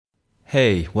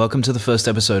Hey, welcome to the first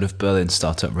episode of Berlin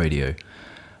Startup Radio.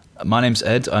 My name's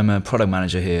Ed. I'm a product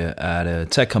manager here at a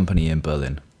tech company in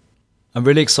Berlin. I'm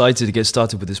really excited to get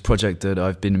started with this project that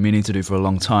I've been meaning to do for a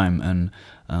long time, and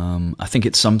I think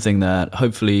it's something that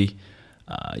hopefully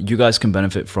you guys can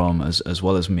benefit from as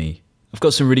well as me. I've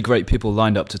got some really great people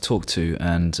lined up to talk to,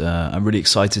 and I'm really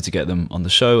excited to get them on the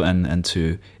show and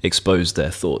to expose their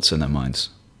thoughts and their minds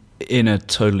in a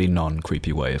totally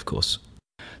non-creepy way, of course.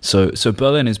 So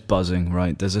Berlin is buzzing,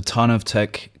 right? There's a ton of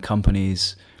tech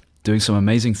companies doing some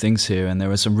amazing things here, and there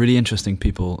are some really interesting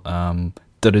people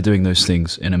that are doing those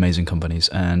things in amazing companies.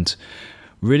 And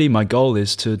really, my goal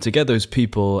is to get those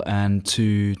people and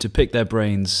to pick their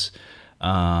brains.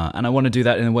 And I want to do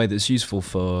that in a way that's useful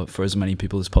for as many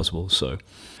people as possible. So,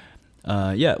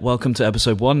 welcome to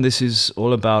episode 1. This is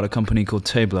all about a company called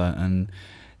Tabler, and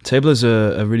Tabler is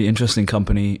a really interesting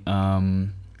company.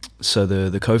 So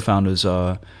the co-founders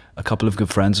are a couple of good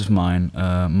friends of mine,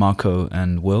 Marco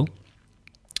and Will.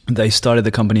 They started the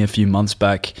company a few months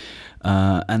back,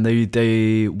 and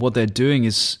they what they're doing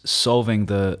is solving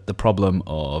the problem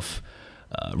of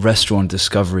restaurant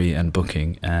discovery and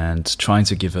booking, and trying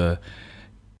to give a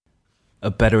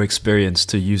better experience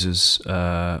to users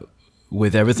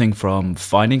with everything from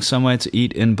finding somewhere to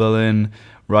eat in Berlin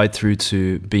right through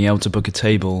to being able to book a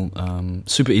table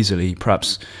super easily,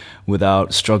 perhaps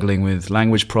without struggling with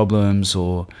language problems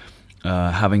or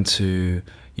having to,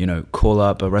 call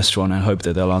up a restaurant and hope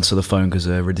that they'll answer the phone because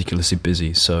they're ridiculously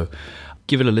busy. So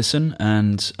give it a listen,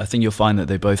 and I think you'll find that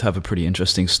they both have a pretty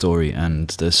interesting story, and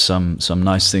there's some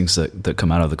nice things that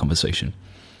come out of the conversation.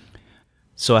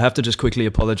 So I have to just quickly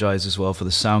apologize as well for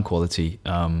the sound quality.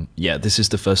 This is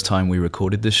the first time we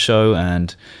recorded this show,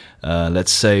 and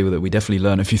let's say that we definitely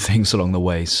learned a few things along the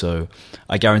way. So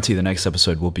I guarantee the next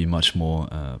episode will be much more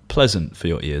pleasant for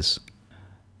your ears.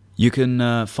 You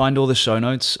can find all the show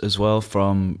notes as well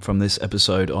from this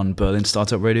episode on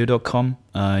berlinstartupradio.com.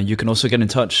 You can also get in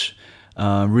touch.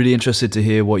 Really interested to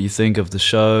hear what you think of the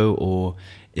show, or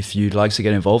if you'd like to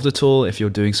get involved at all. If you're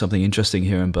doing something interesting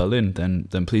here in Berlin,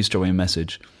 then please drop me a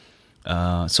message.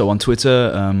 So on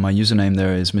Twitter, my username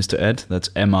there is Mr. Ed. That's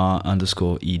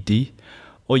Mr_ED.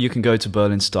 Or you can go to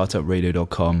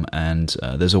berlinstartupradio.com, and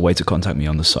there's a way to contact me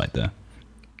on the site there.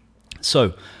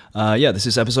 So, this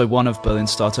is episode 1 of Berlin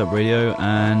Startup Radio,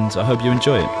 and I hope you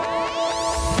enjoy it.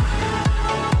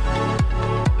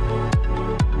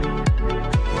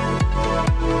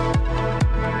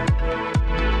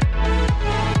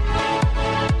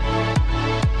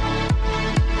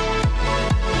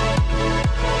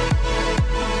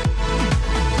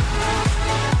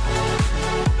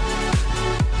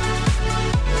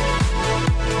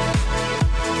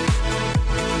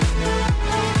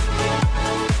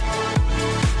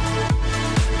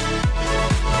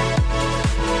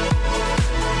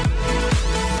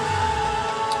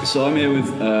 So I'm here with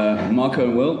Marco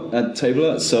and Will at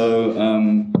Tabler. So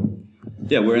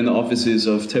we're in the offices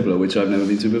of Tabler, which I've never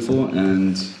been to before,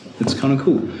 and it's kind of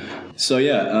cool. So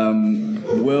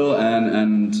Will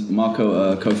and Marco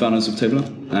are co-founders of Tabler,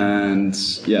 and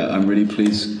I'm really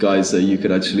pleased, guys, that you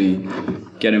could actually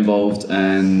get involved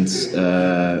and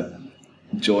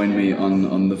join me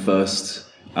on the first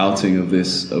outing of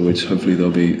this, which hopefully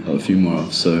there'll be a few more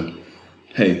of. So,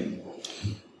 hey.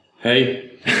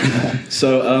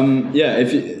 So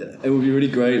it would be really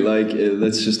great.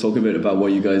 Let's just talk a bit about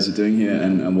what you guys are doing here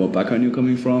and what background you're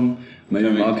coming from. Maybe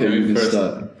Marco, you can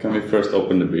start. Can we first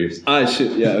open the beers?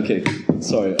 Okay.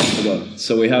 Sorry, I forgot.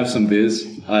 So we have some beers.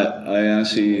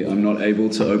 I'm not able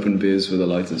to open beers with a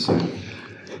lighter, so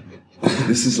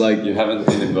this is like you haven't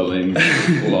been in Berlin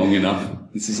long enough.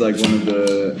 This is like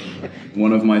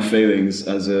one of my failings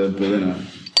as a Berliner.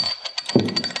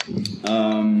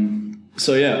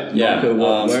 Marco,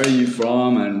 where are you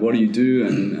from, and what do you do,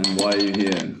 and why are you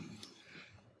here?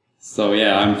 So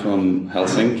I'm from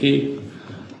Helsinki.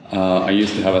 I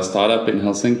used to have a startup in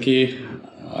Helsinki.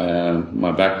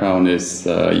 My background is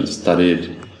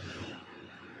studied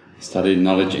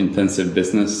knowledge-intensive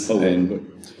business in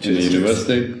the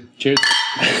university. Cheers.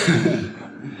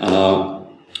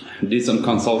 Did some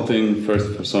consulting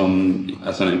first as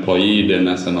an employee, then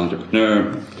as an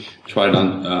entrepreneur. Tried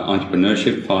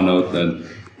entrepreneurship, found out that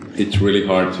it's really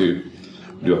hard to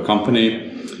do a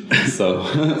company, so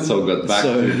got back.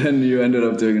 So then you ended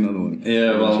up doing another one.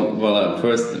 Yeah,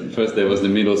 first there was the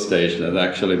middle stage that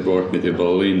actually brought me to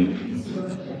Berlin,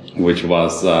 which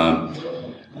was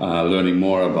learning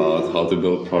more about how to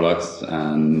build products,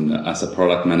 and as a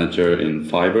product manager in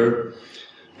Fiverr,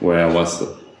 where I was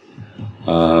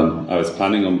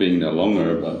planning on being there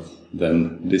longer, but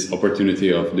then this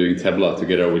opportunity of doing Tabler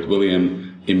together with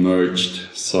William emerged.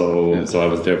 So I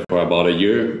was there for about a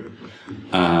year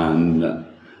and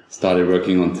started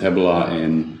working on Tebla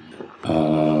in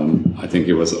I think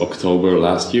it was October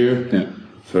last year. Yeah.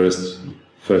 First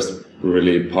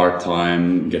really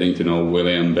part-time, getting to know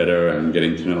William better and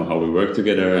getting to know how we work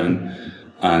together,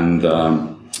 and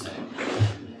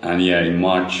yeah, in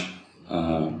March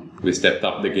we stepped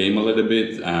up the game a little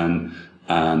bit and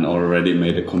already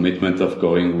made a commitment of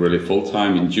going really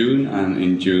full-time in June, and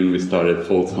in June we started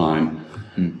full-time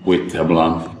with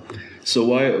Tebla. So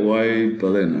why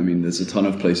Berlin? I mean, there's a ton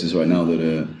of places right now that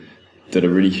are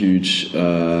really huge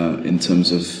in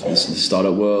terms of the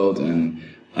startup world, and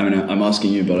I mean, I'm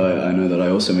asking you, but I know that I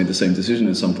also made the same decision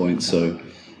at some point. So,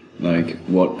 like,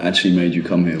 what actually made you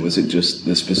come here? Was it just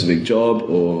the specific job,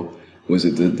 or was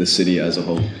it the city as a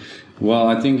whole? Well,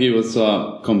 I think it was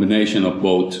a combination of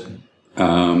both.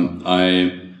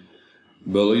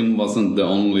 Berlin wasn't the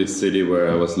only city where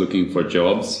I was looking for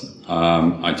jobs.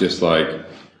 I just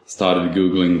started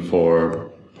Googling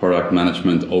for product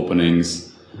management openings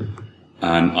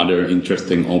and other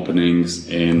interesting openings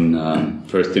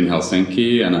first in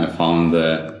Helsinki, and I found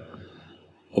the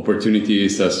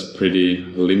opportunities as pretty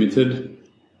limited.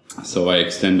 So I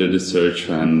extended the search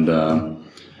and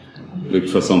looked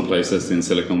for some places in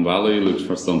Silicon Valley, looked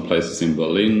for some places in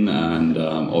Berlin, and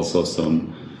also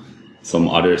some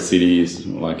other cities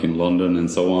like in London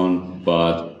and so on.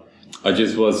 But I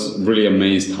just was really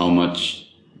amazed how much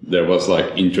there was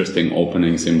interesting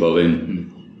openings in Berlin.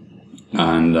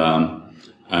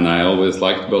 And I always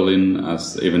liked Berlin,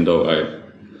 even though I've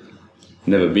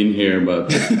never been here,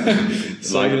 but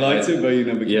so you liked it, but you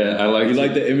never came. Yeah, I liked. You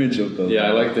like the image of Berlin. Yeah,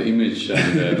 I like the image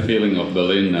and the feeling of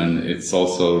Berlin, and it's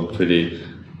also pretty.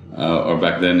 Or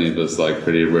back then, it was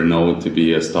pretty renowned to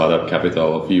be a startup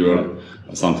capital of Europe,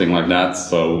 or something like that.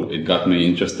 So it got me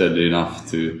interested enough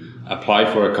to apply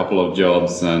for a couple of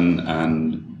jobs, and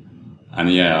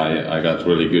yeah, I got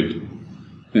really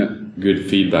good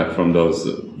feedback from those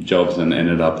jobs and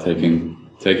ended up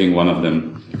taking one of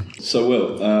them. So,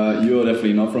 Will, you're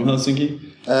definitely not from Helsinki?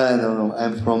 No,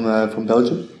 I'm from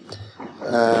Belgium.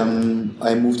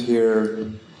 I moved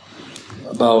here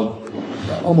about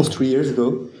almost 3 years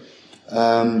ago.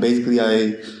 Basically,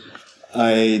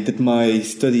 I did my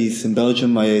studies in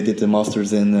Belgium. I did a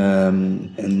master's in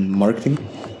marketing,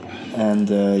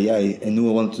 and I knew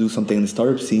I wanted to do something in the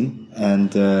startup scene,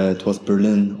 and it was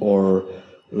Berlin or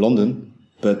London.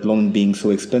 But London being so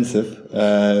expensive,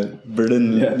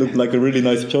 Berlin looked like a really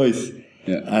nice choice.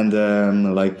 Yeah. And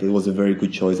it was a very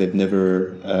good choice. I've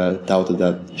never doubted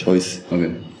that choice.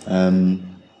 Okay.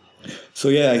 So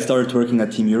I started working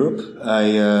at Team Europe.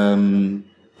 I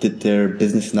did their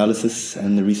business analysis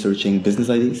and researching business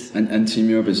ideas. And Team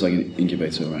Europe is like an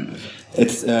incubator, right?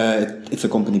 It's a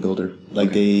company builder.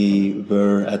 They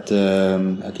were at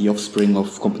the offspring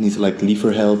of companies like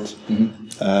Lieferheld,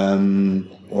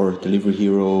 or Delivery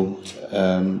Hero.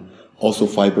 Also,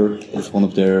 Fiber is one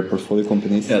of their portfolio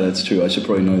companies. Yeah, that's true. I should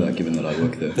probably know that, given that I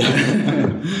work there.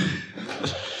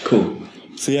 Cool.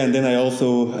 So and then I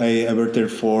worked there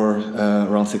for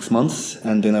around 6 months,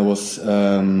 and then I was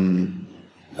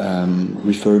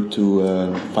referred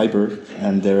to Fiber,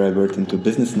 and there I worked into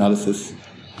business analysis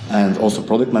and also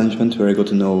product management, where I got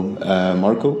to know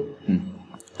Marco.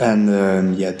 And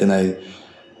then I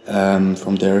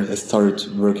from there I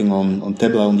started working on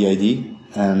Tebla, on the ID,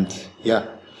 and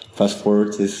fast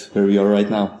forward is where we are right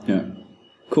now. Yeah.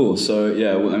 Cool. So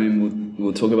I mean,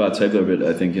 we'll talk about Tebla a bit,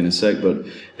 I think, in a sec. But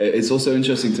it's also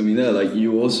interesting to me there.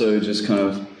 You also just kind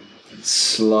of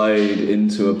slide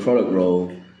into a product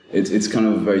role. It's kind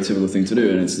of a very typical thing to do,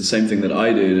 and it's the same thing that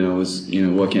I did. And I was,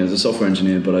 working as a software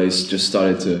engineer, but I just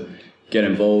started to get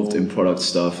involved in product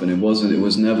stuff, and it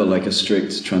was never like a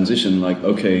strict transition.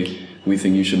 Okay, we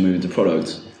think you should move into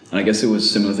product. And I guess it was a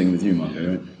similar thing with you, Marco,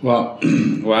 right? Well,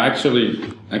 actually,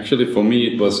 for me,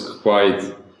 it was quite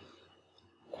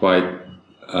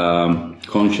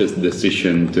conscious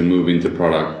decision to move into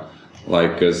product.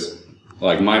 Because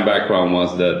my background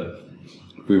was that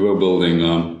we were building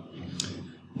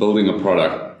a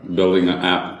product, building an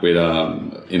app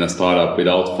in a startup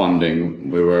without funding.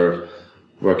 We were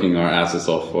working our asses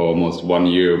off for almost 1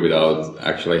 year without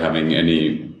actually having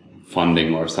any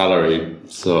funding or salary.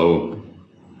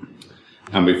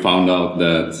 And we found out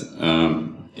that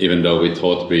even though I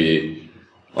thought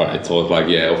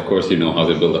of course you know how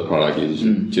to build a product.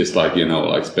 You just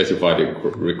specify the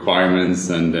requirements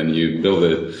and then you build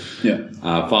it. Yeah.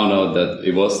 Found out that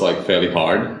it was fairly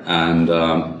hard, and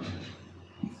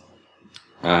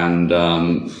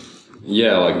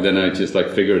then I just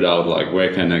figured out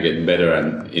where can I get better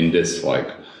in this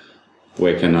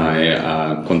where can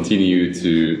I continue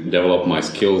to develop my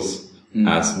skills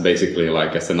as basically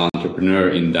like as an entrepreneur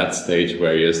in that stage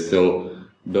where you're still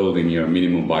building your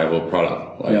minimum viable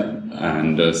product,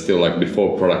 and still like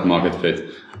before product market fit.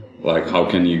 Like, how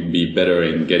can you be better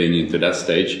in getting into that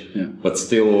stage, but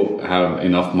still have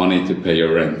enough money to pay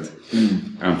your rent?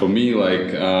 And for me,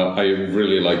 like, I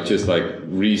really like just like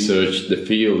researched the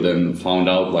field and found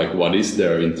out like what is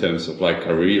there in terms of like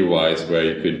career-wise where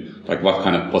you could, like, what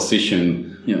kind of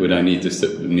position would I need to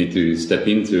step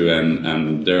into,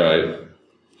 and there I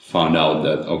found out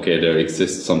that okay, there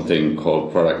exists something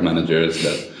called product managers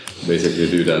that basically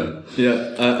do that.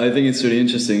 Yeah, I think it's really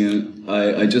interesting, and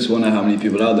I just wonder how many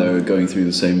people out there are going through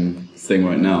the same thing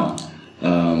right now,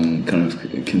 kind of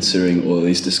considering or at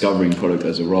least discovering product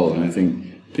as a role. And I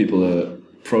think people are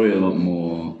probably a lot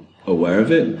more aware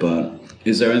of it, but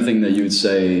is there anything that you would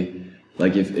say,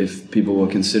 like if people were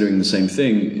considering the same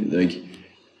thing, like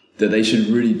that they should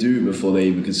really do before they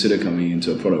even consider coming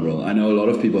into a product role? I know a lot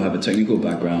of people have a technical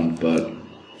background, but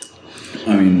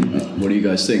I mean, what do you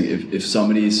guys think? If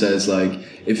somebody says, like,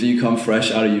 if you come fresh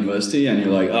out of university and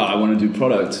you're like, I want to do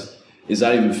product, is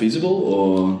that even feasible?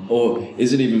 Or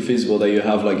is it even feasible that you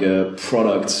have like a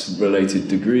product related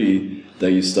degree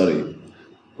that you study?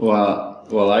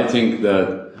 Well, I think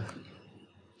that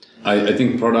I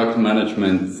think product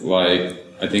management, like,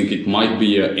 I think it might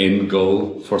be an end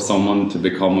goal for someone to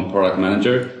become a product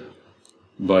manager,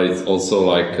 but it's also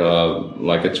like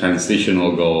a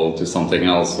transitional goal to something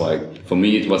else. Like, for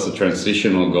me, it was a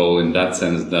transitional goal in that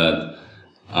sense that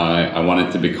I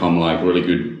wanted to become like really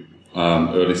good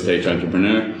early stage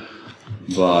entrepreneur.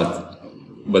 But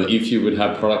if you would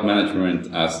have product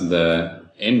management as the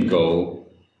end goal,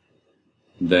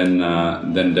 then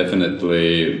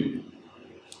definitely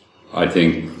I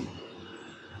think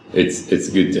it's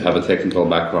good to have a technical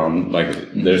background.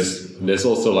 Like, there's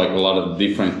also like a lot of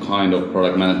different kind of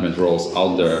product management roles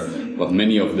out there, but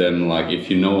many of them, like, if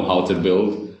you know how to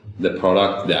build the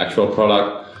product, the actual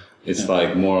product, it's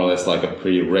like more or less like a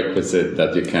prerequisite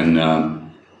that you can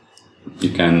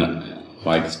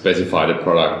like specify the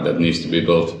product that needs to be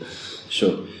built.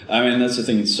 Sure. I mean, that's the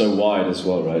thing, it's so wide as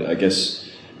well, right? I guess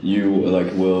you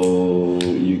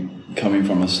coming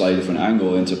from a slightly different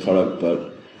angle into product, but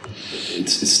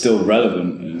it's still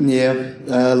relevant. Yeah,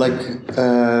 I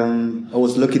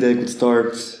was lucky that I could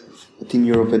start within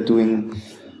Europe at doing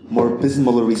more business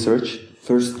model research.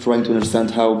 First, trying to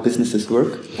understand how businesses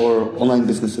work, or online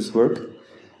businesses work,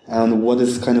 and what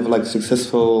is kind of like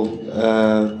successful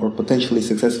or potentially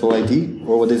successful idea,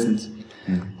 or what isn't.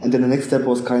 And then the next step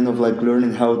was kind of like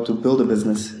learning how to build a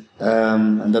business,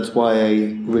 and that's why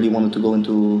I really wanted to go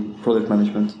into product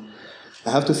management. I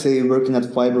have to say, working at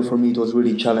Fiverr for me, it was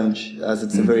really a challenge, as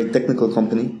it's a very technical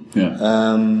company.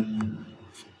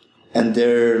 And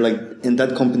they're like, in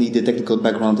that company, the technical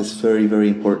background is very, very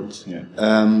important.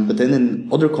 But then in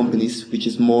other companies, which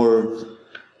is more,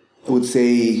 I would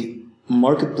say,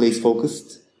 marketplace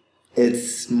focused,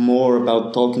 it's more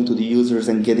about talking to the users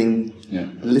and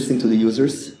listening to the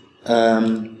users,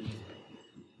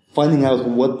 finding out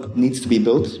what needs to be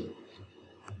built,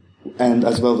 and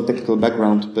as well the technical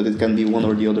background, but it can be one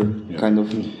or the other kind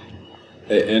of.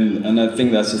 And I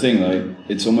think that's the thing, like,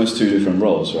 it's almost two different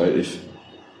roles, right?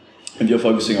 If you're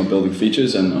focusing on building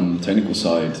features and on the technical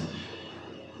side,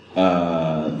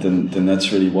 then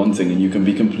that's really one thing, and you can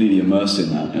be completely immersed in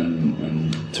that.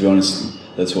 And to be honest,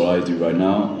 that's what I do right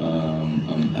now.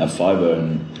 I'm at Fiverr,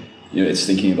 and it's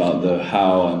thinking about the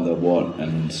how and the what,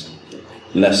 and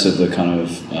less of the kind of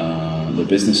the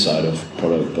business side of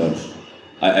product. But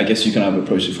I guess you can have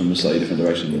approached it from a slightly different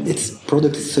direction.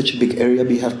 Product is such a big area.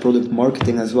 We have product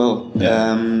marketing as well.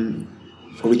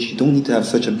 For which you don't need to have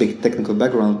such a big technical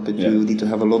background, but you need to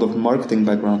have a lot of marketing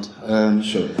background.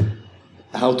 Sure.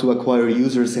 How to acquire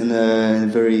users in a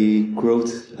very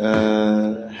growth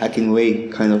hacking way,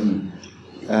 kind of.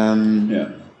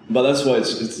 But that's why I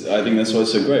think that's why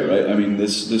it's so great, right? I mean,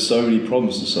 there's so many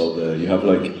problems to solve there. You have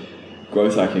like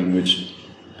growth hacking, which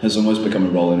has almost become a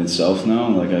role in itself now.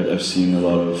 Like I've seen a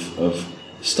lot of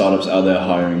startups out there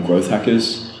hiring growth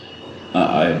hackers.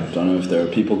 I don't know if there are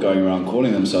people going around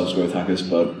calling themselves growth hackers,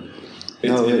 but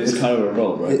it's kind of a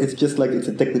role, right? It's just like it's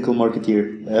a technical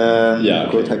marketeer,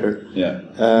 growth hacker.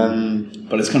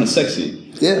 But it's kind of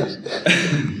sexy.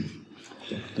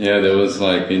 There was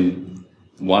like in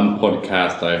one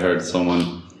podcast I heard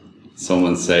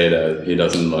someone say that he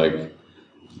doesn't like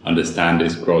understand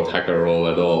this growth hacker role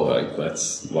at all. Like,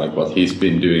 that's like what he's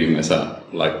been doing as a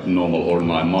like normal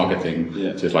online marketing,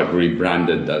 just like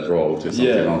rebranded that role to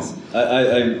something else.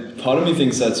 I part of me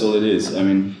thinks that's all it is. I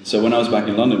mean, so when I was back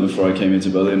in London before I came into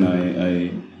Berlin,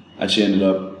 I actually ended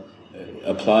up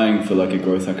applying for like a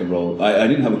growth hacker role. I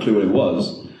didn't have a clue what it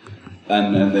was,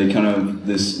 and they kind of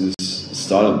this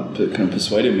startup kind of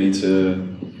persuaded me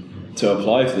to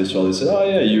apply for this role. They said, "Oh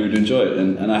yeah, you would enjoy it,"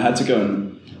 and I had to go,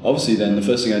 and obviously then the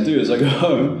first thing I do is I go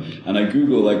home and I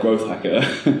Google like growth hacker,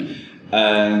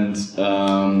 and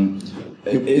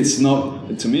it's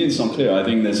not, to me it's not clear. I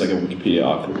think there's like a Wikipedia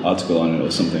article on it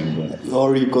or something. But.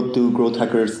 Or you go to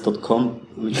growthhackers.com,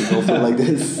 which is also like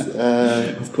this.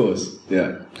 Of course,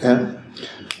 yeah. Yeah.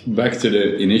 Back to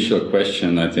the initial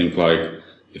question, I think like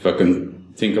if I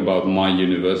can think about my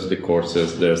university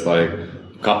courses, there's like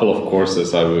a couple of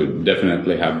courses I would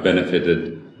definitely have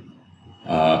benefited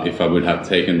if I would have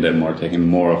taken them or taken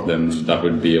more of them. That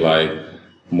would be like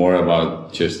more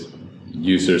about just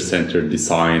user-centered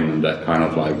design and that kind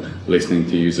of like listening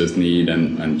to users' need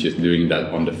and just doing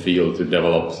that on the field to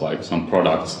develop like some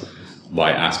products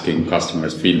by asking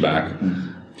customers feedback.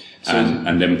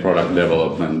 And then product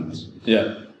development.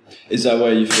 Yeah. Is that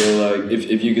where you feel like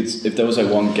if there was like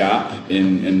one gap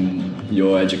in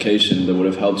your education that would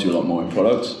have helped you a lot more in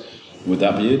products, would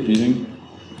that be it, do you think?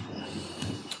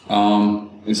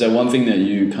 Is there one thing that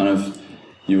you kind of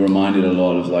reminded a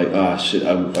lot of like, shit,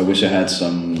 I wish I had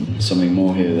something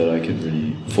more here that I could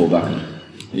really fall back on?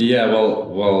 Yeah,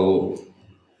 well,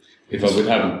 if I would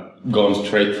have gone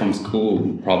straight from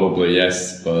school, probably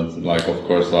yes, but like of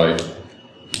course like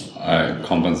I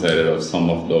compensated of some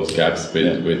of those gaps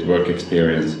with work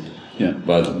experience. Yeah.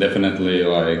 But definitely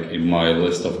like in my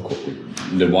list of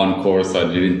the one course I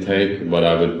didn't take, but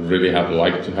I would really have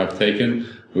liked to have taken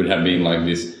would have been like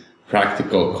this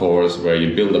practical course where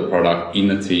you build a product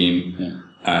in a team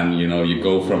and you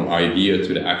go from idea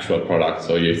to the actual product.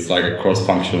 So it's like a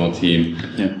cross-functional team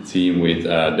with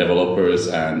developers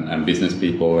and business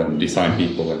people and design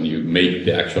people, and you make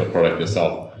the actual product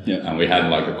yourself. Yeah. And we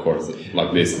had like a course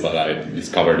like this, but I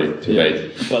discovered it too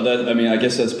late. But I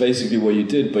guess that's basically what you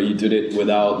did, but you did it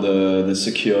without the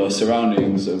secure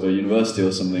surroundings of a university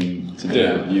or something to do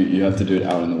it. You have to do it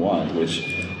out in the wild, which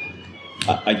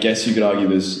I guess you could argue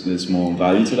there's more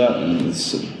value to that, and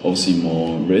there's obviously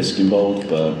more risk involved,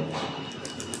 but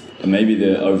maybe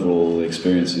the overall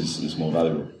experience is more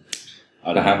valuable.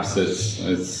 Perhaps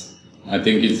it's I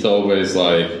think it's always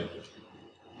like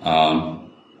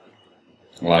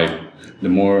the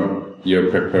more you're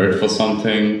prepared for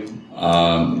something,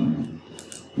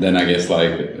 then I guess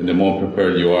like the more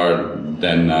prepared you are,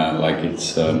 then like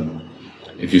it's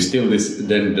if you still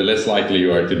then the less likely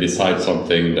you are to decide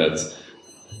something that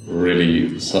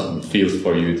really feels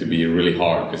for you to be really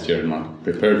hard because you're not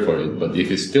prepared for it. But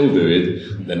if you still do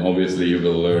it, then obviously you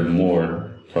will learn more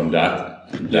from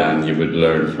that than you would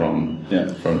learn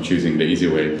from choosing the easy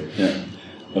way. Yeah.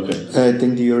 Okay. I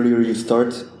think the earlier you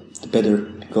start, the better,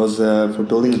 because for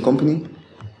building a company,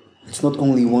 it's not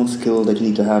only one skill that you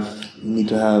need to have. You need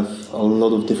to have a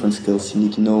lot of different skills. You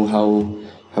need to know how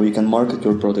you can market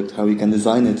your product, how you can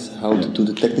design it, how to do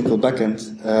the technical backend,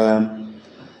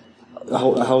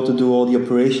 how to do all the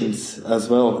operations as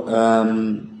well.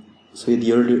 So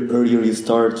the earlier you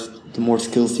start, the more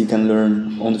skills you can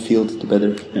learn on the field, the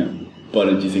better. Yeah. But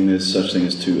do you think there's such thing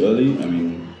as too early? I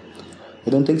mean, I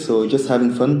don't think so. Just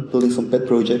having fun, building some pet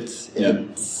projects. Yeah.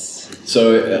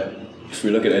 So if we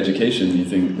look at education, do you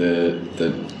think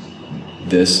that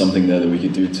there's something there that we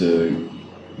could do to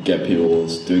get people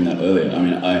doing that earlier? I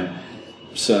mean,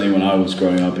 certainly when I was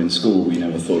growing up in school, we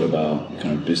never thought about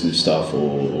kind of business stuff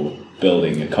or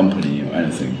building a company or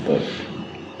anything. But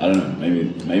I don't know.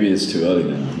 Maybe it's too early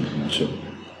then. I'm not sure.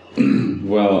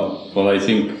 Well, I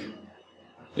think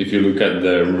if you look at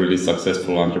the really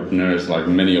successful entrepreneurs, like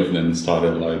many of them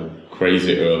started like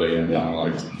crazy early and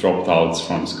like dropped out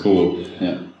from school.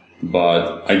 Yeah.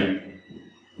 But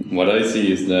what I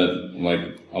see is that like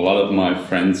a lot of my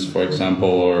friends, for example,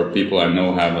 or people I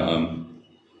know have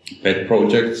pet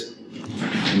projects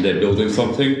and they're building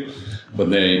something, but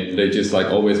they just like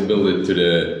always build it to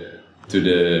the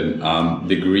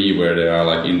degree where they are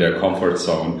like in their comfort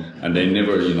zone, and they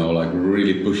never like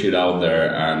really push it out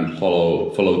there and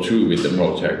follow through with the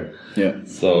project. Yeah.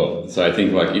 So I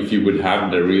think like if you would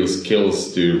have the real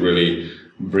skills to really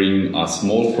bring a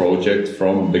small project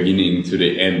from beginning to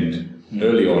the end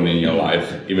early on in your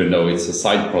life, even though it's a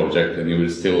side project and you will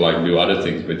still like do other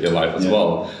things with your life as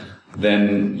well,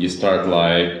 then you start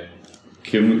like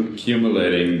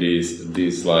accumulating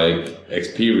these like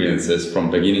experiences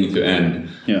from beginning to end,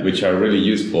 which are really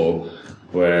useful.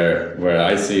 Where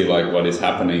I see like what is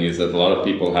happening is that a lot of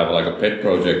people have like a pet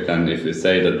project, and if you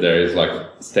say that there is like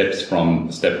steps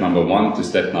from step number 1 to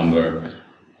step number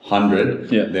 100,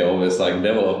 they always like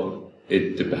develop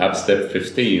it to perhaps step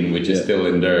 15, which is still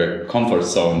in their comfort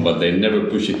zone, but they never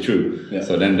push it through.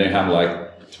 So then they have like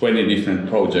 20 different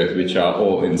projects which are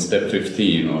all in step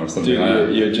 15 or something like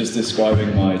that. You're just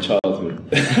describing my childhood,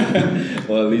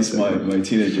 or at least my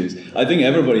teenage years. I think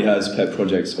everybody has pet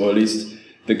projects, or at least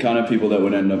the kind of people that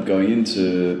would end up going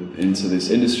into this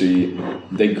industry,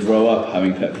 they grow up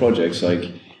having pet projects,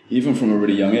 like even from a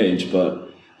really young age.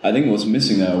 But I think what's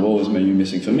missing there, what was maybe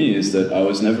missing for me, is that I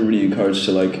was never really encouraged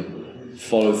to like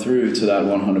follow through to that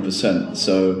 100%.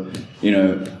 So,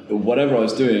 whatever I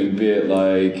was doing, be it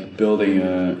like building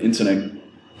an internet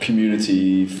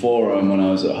community forum when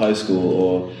I was at high school,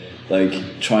 or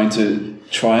like trying to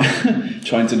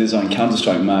design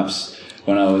Counter-Strike maps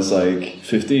when I was like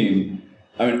 15.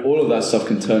 I mean, all of that stuff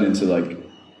can turn into like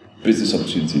business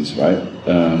opportunities, right?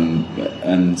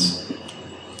 And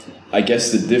I guess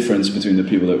the difference between the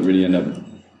people that really end up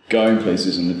going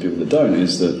places and the people that don't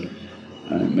is that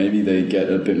maybe they get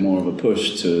a bit more of a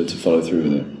push to follow through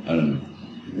with it. I don't know.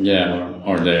 Yeah,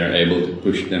 or they're able to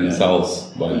push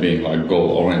themselves by being like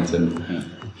goal-oriented. Yeah.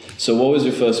 So what was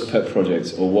your first pet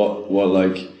project? Or what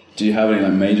like, do you have any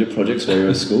like major projects while you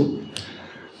were at school?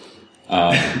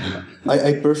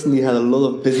 I personally had a lot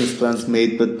of business plans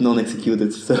made but none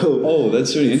executed. So oh,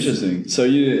 that's really interesting. So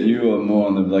you were more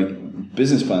on the like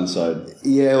business plan side.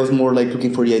 Yeah, I was more like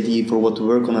looking for the idea for what to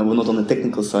work on. I was not on the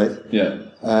technical side. Yeah.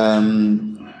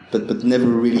 But never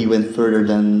really went further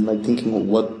than like thinking of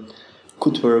what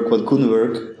could work, what couldn't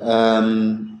work,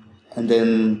 and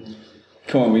then.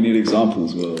 Come on, we need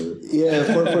examples. Well. Yeah,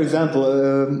 for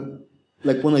example,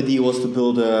 like one idea was to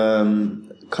build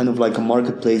kind of like a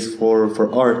marketplace for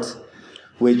art,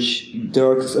 which there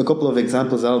are a couple of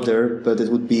examples out there, but it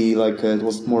would be like it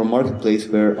was more a marketplace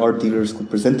where art dealers could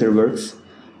present their works,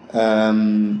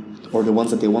 or the ones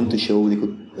that they want to show, they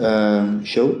could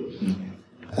show. Mm-hmm.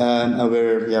 And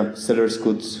where sellers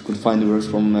could find the works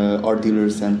from art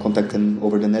dealers and contact them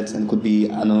over the net, and could be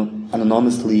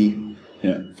anonymously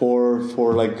for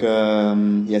like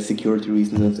security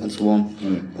reasons and so on.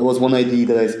 Mm. That was one idea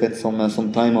that I spent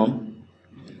some time on.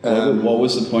 What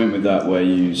was the point with that where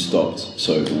you stopped?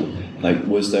 So, like,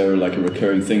 was there like a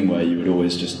recurring thing where you would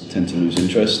always just tend to lose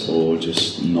interest, or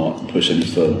just not push any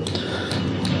further?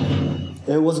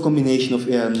 It was a combination of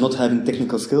not having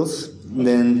technical skills.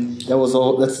 Then that was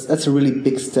all. That's a really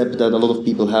big step that a lot of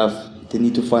people have. They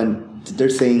need to find. They're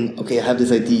saying, okay, I have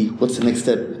this idea. What's the next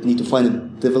step? I need to find a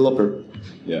developer.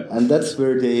 Yeah. And that's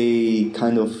where they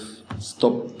kind of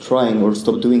stop trying or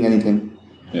stop doing anything.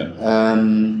 Yeah.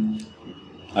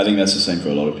 I think that's the same for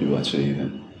a lot of people actually.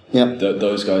 Then. Yeah.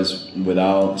 Those guys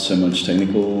without so much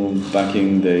technical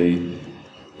backing,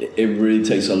 it really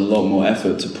takes a lot more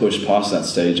effort to push past that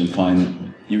stage and find.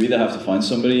 You either have to find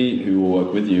somebody who will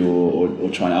work with you, or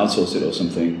try and outsource it or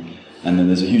something, and then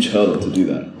there's a huge hurdle to do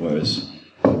that. Whereas,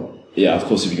 of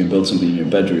course, if you can build something in your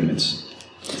bedroom, it's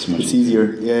much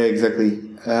easier. Yeah, exactly.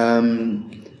 For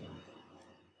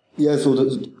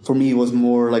me, it was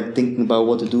more like thinking about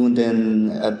what to do, and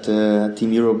then at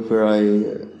Team Europe, where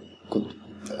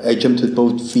I jumped with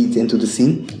both feet into the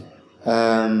scene.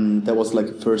 That was like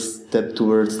the first step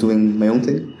towards doing my own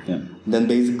thing. Yeah. Then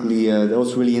basically, that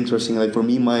was really interesting. Like for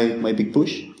me, my big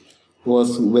push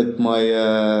was with my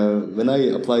when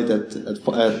I applied at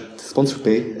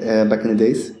SponsorPay back in the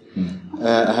days.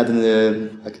 I had a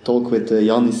talk with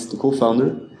Janis, the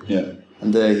co-founder. Yeah.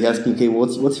 And he asked me, okay,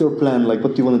 what's your plan? Like,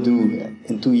 what do you want to do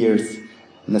in 2 years?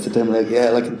 And I said to him, like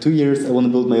in 2 years, I want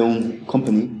to build my own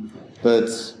company, but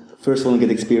first I want to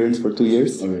get experience for 2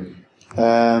 years. Okay.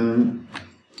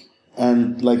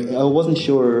 And like I wasn't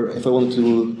sure if I wanted to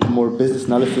do more business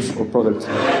analysis or product.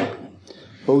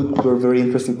 Both were very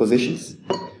interesting positions.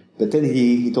 But then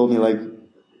he told me, like,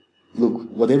 look,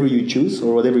 whatever you choose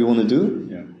or whatever you want to do,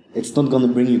 it's not going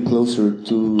to bring you closer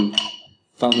to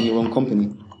founding your own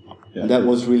company. Yeah. And that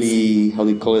was really, how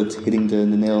they call it, hitting the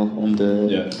nail on the...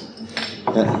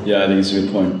 Yeah, I think it's a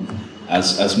good point.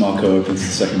 As Marco opens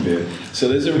the second beer. So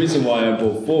there's a reason why I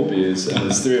bought 4 beers and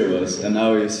there's 3 of us, and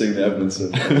now we're seeing the evidence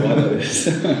of why that is.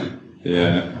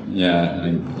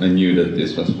 I knew that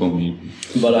this was for me.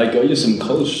 But I got you some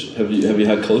Kolsch. Have you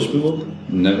had Kolsch before?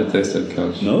 Never tasted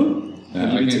Kolsch. No?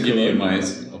 I can give you my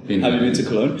opinion. Have you been to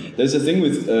Cologne? There's a thing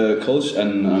with Kolsch,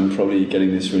 and I'm probably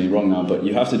getting this really wrong now, but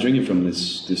you have to drink it from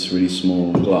this really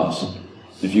small glass.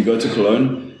 If you go to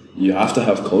Cologne, you have to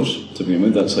have Kolsch to begin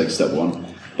with. That's like step 1.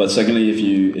 But secondly, if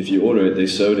you order it, they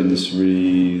serve it in this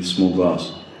really small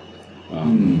glass.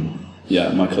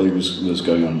 Yeah, my colleague was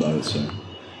going on about it. So,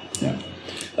 yeah.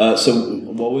 So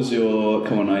what was your?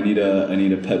 Come on, I need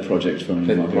a pet project from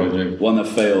you. Project. One that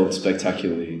failed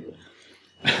spectacularly.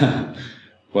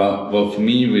 Well, for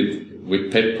me,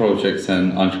 with pet projects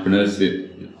and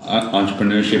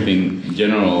entrepreneurship in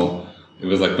general, it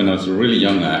was like when I was really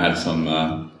young, I had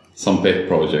some pet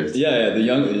projects. Yeah, the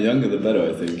younger the better,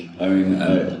 I think. I mean,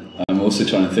 I'm also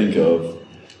trying to think of...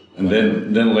 And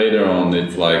then later on,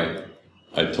 it's like,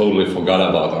 I totally forgot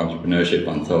about entrepreneurship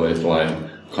until it like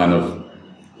kind of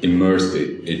immersed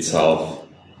itself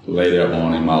later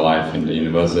on in my life in the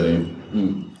university.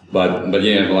 But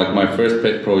yeah, like my first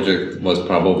pet project was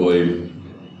probably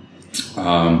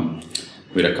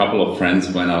with a couple of friends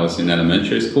when I was in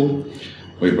elementary school.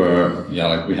 We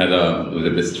had a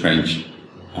little bit strange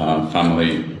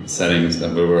family settings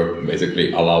that we were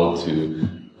basically allowed to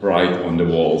write on the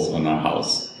walls on our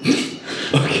house.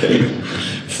 Okay,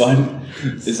 fine.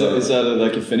 Is that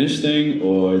like a Finnish thing,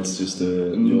 or it's just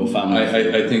your family?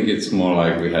 I think it's more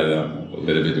like we had a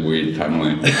little bit weird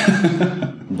family.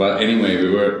 But anyway,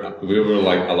 we were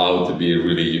like allowed to be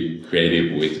really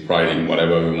creative with writing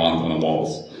whatever we want on the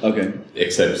walls. Okay.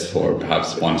 Except for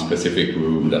perhaps one specific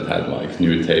room that had like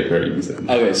new taperings.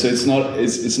 Okay, so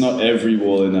it's not every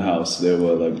wall in the house. There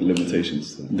were like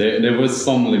limitations. There was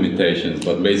some limitations,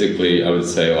 but basically I would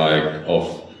say like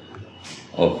of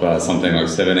something like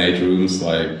 7-8 rooms,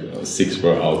 like 6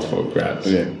 were out for grabs.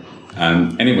 Okay.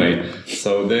 And anyway,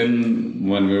 so then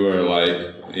when we were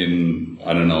like in,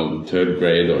 I don't know, 3rd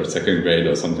grade or 2nd grade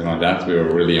or something like that, we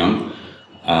were really young.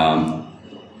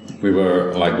 We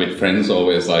were like with friends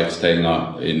always like staying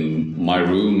up in my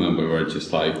room, and we were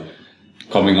just like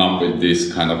coming up with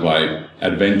these kind of like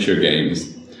adventure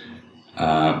games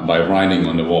by writing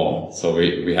on the wall. So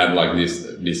we had like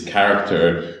this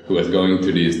character who was going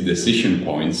to these decision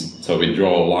points. So we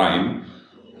draw a line,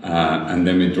 and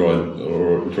then we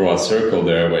draw a circle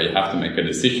there where you have to make a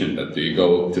decision that do you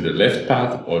go to the left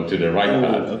path or to the right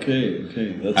path. Okay,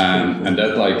 that's cool. And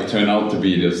that like turned out to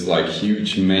be this like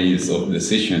huge maze of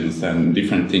decisions, and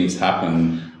different things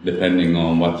happen depending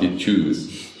on what you choose.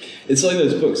 It's like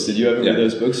those books. Did you ever read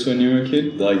those books when you were a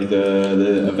kid? Like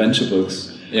the adventure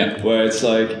books? Yeah. Where it's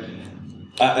like,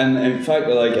 and in fact,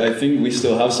 like I think we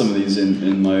still have some of these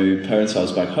in my parents'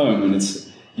 house back home, and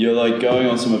you're like going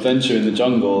on some adventure in the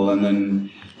jungle, and then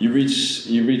you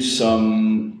reach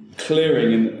some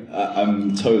clearing, and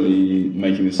I'm totally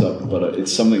making this up, but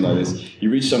it's something like this. You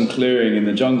reach some clearing in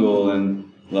the jungle,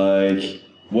 and like,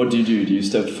 what do? Do you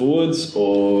step forwards,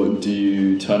 or do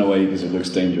you turn away because it looks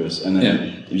dangerous? And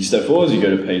then if you step forwards, you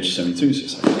go to page 72. So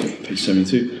it's like, okay, page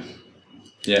 72.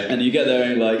 Yeah. And you get there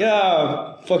and you're like,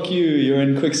 fuck you, you're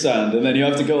in quicksand, and then you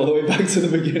have to go all the way back to the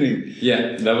beginning.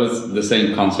 Yeah, that was the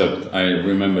same concept. I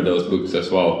remember those books as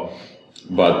well.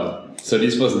 But so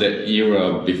this was the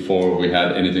era before we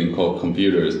had anything called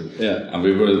computers. Yeah. And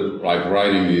we were like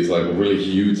writing these like really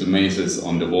huge mazes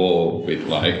on the wall with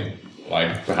like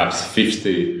perhaps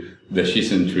 50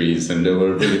 decision trees, and they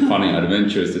were really funny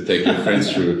adventures to take your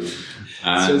friends through.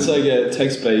 And so it's like a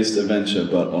text-based adventure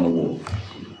but on a wall.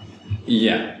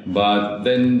 Yeah, but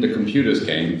then the computers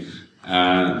came,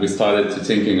 and we started to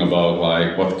thinking about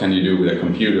like what can you do with a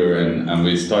computer, and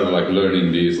we started like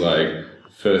learning these like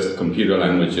first computer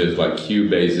languages like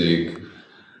QBasic,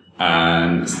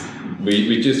 and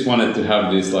we just wanted to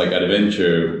have this like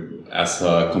adventure as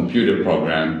a computer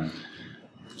program.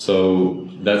 So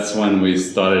that's when we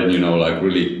started, like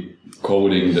really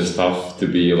coding the stuff to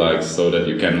be like so that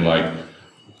you can like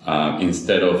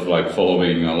instead of like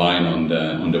following a line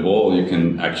on the wall, you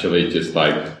can actually just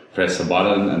like press a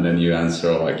button and then you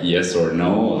answer like yes or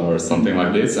no or something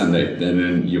like this, and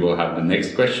then you will have the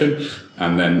next question,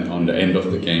 and then on the end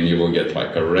of the game you will get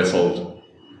like a result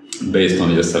based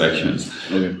on your selections.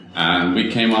 Okay. And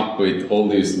we came up with all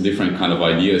these different kind of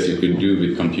ideas you could do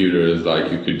with computers.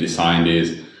 Like you could design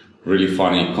these really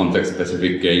funny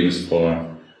context-specific games for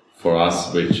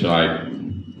us, which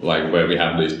like where we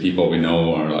have these people we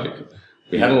know, or like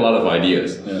we had a lot of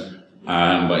ideas.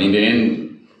 Yeah. But in the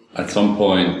end, at some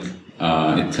point,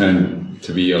 it turned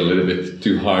to be a little bit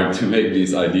too hard to make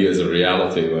these ideas a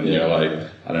reality when you're like,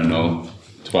 I don't know,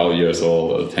 12 years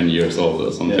old or 10 years old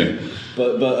or something. Yeah.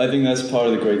 But I think that's part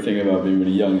of the great thing about being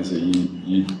really young, is that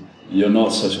you're not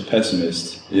such a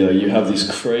pessimist. You have these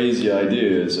crazy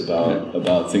ideas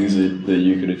about things that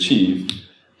you could achieve,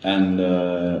 and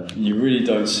you really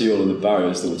don't see all of the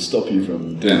barriers that would stop you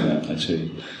from doing that.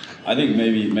 Actually, I think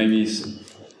maybe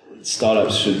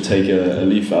startups should take a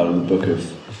leaf out of the book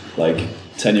of like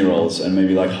 10-year-olds and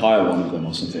maybe like hire one of them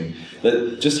or something.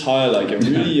 Just hire like a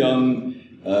really young,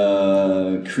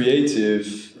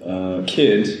 creative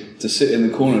kid to sit in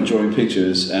the corner drawing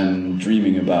pictures and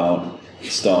dreaming about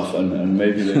stuff, and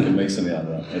maybe they can make something out of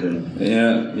that. I don't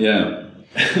know. Yeah.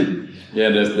 Yeah,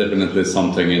 there's definitely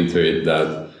something into it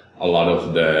that a lot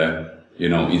of the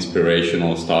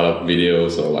inspirational startup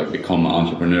videos or like become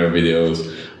entrepreneur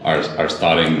videos are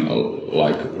starting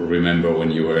like remember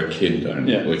when you were a kid and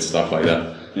with stuff like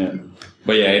that. Yeah.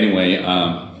 But yeah, anyway,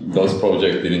 those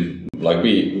projects didn't like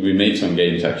we made some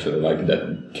games actually like that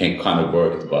kind of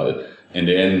worked, but in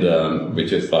the end, we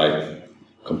just like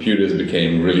computers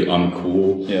became really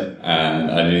uncool,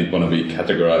 and I didn't want to be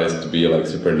categorized to be like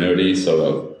super nerdy.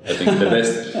 So I think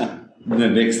the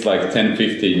next like 10,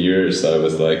 15 years, I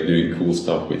was like doing cool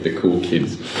stuff with the cool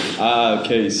kids.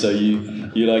 Okay. So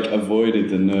you like avoided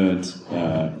the nerd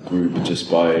group just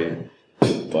by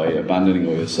abandoning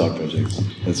all your side projects.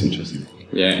 That's interesting.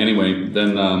 Yeah. Anyway,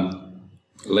 then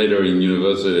later in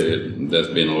university, there's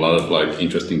been a lot of like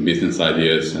interesting business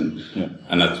ideas, and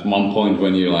at one point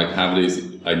when you like have these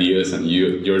ideas, and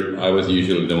I was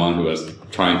usually the one who was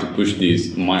trying to push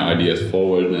my ideas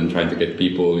forward and trying to get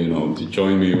people, to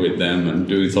join me with them and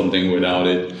doing something with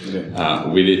it.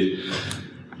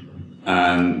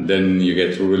 And then you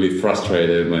get really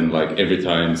frustrated when like every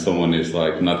time someone is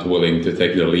like not willing to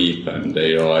take the leap, and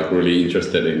they are like really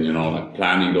interested in, like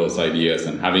planning those ideas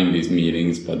and having these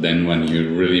meetings. But then when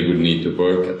you really would need to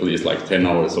work at least like 10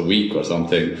 hours a week or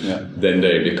something, then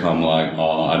they become like,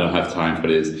 oh, I don't have time for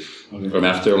this. Okay. And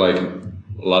after like a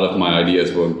lot of my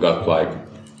ideas got like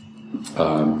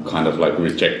kind of like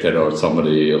rejected, or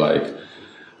somebody like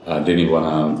didn't want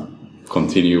to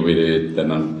continue with it,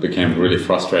 then I became really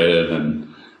frustrated, and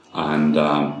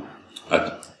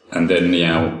then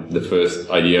the first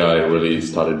idea I really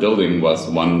started building was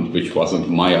one which wasn't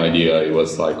my idea. It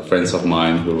was like friends of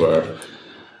mine who were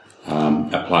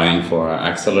applying for an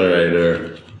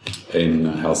accelerator in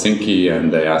Helsinki,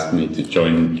 and they asked me to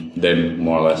join them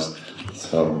more or less.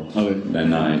 So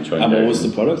then I joined. And what was the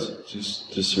product?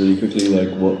 Just really quickly,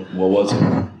 like what was it?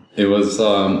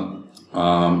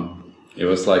 It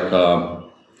was like a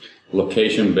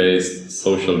location-based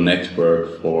social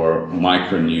network for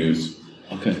micro news.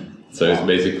 Okay. So it's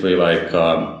basically like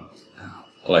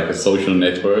a social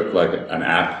network, like an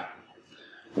app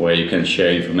where you can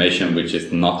share information which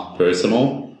is not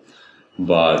personal,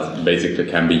 but basically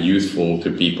can be useful to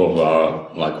people who are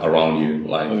like around you.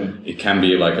 Like it can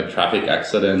be like a traffic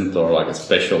accident, or like a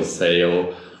special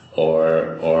sale,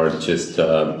 or just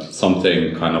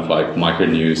something kind of like micro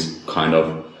news kind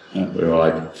of. We were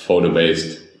like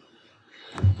photo-based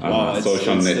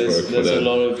social network. There's a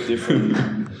lot of different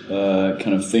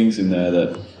kind of things in there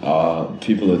that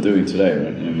people are doing today,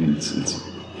 right? I mean, it's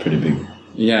pretty big.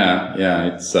 Yeah,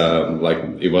 it's like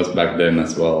it was back then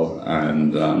as well,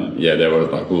 and there were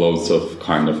like loads of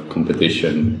kind of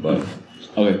competition. But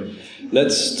okay,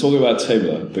 let's talk about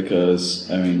Tabler, because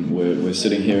I mean we're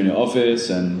sitting here in your office,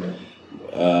 and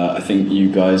I think you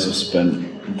guys have spent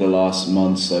the last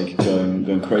months like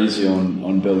going crazy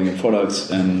on building a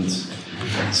product. And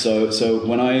so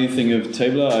when I think of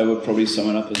Tabler, I would probably sum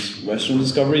it up as restaurant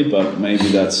discovery, but maybe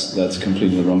that's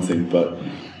completely the wrong thing. But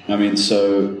I mean,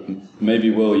 so maybe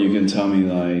Will, you can tell me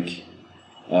like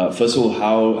first of all,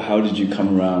 how did you come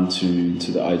around to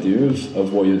the idea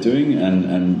of what you're doing,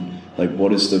 and like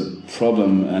what is the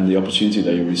problem and the opportunity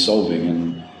that you're resolving,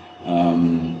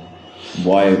 and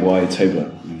why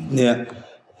Tabler? Yeah.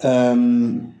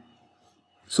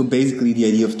 So basically, the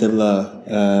idea of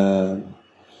Tabla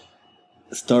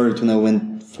started when I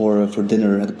went for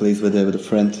dinner at a place with a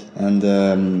friend, and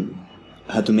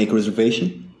had to make a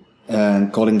reservation.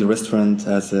 And calling the restaurant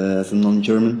as a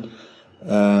non-German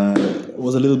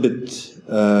was a little bit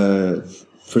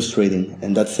frustrating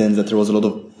in that sense that there was a lot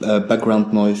of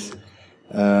background noise,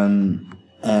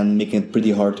 and making it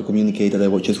pretty hard to communicate that I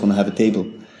would just want to have a table.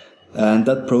 And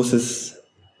that process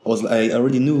was, I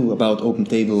already knew about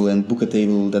OpenTable and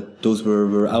Bookatable, that those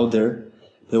were out there.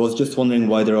 I was just wondering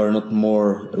why there are not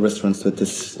more restaurants with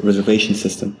this reservation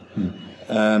system.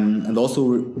 And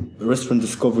also restaurant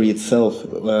discovery itself.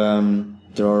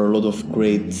 There are a lot of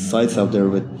great sites out there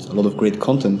with a lot of great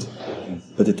content.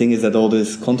 But the thing is that all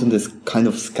this content is kind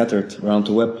of scattered around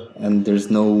the web, and there's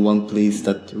no one place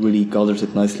that really gathers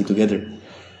it nicely together.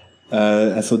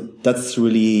 And so that's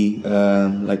really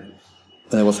like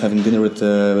when I was having dinner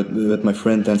with my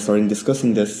friend and starting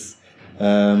discussing this.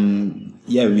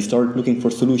 We started looking for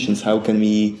solutions. How can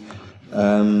we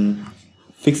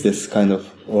fix this kind of?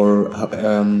 Or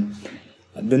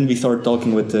then we started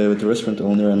talking with the restaurant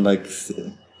owner and like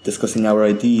discussing our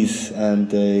ideas.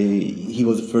 And he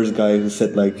was the first guy who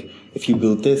said like, if you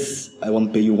build this, I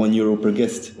won't pay you €1 per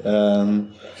guest.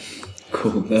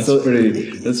 Cool. That's a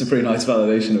pretty nice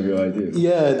validation of your idea.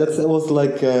 Yeah, that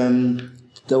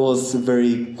was a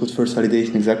very good first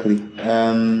validation, exactly.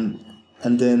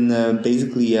 And then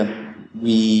basically,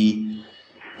 we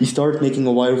we start making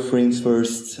a wireframes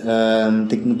first,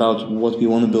 thinking about what we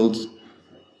want to build,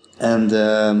 and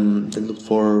then look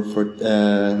for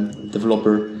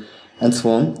developer and so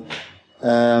on.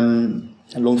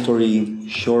 Long story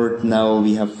short, now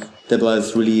we have Debla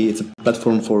is really, it's a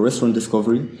platform for restaurant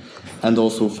discovery and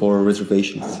also for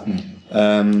reservations.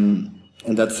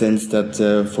 In that sense that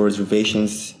for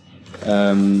reservations,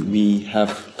 we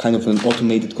have kind of an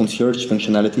automated concierge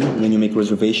functionality. When you make a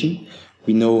reservation,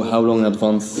 we know how long in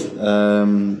advance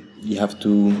you have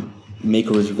to make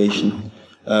a reservation,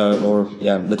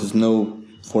 let us know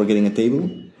for getting a table,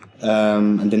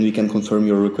 and then we can confirm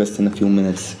your request in a few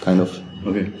minutes, kind of.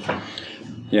 Okay.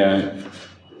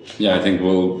 Yeah, I think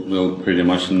we'll pretty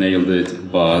much nailed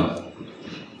it, but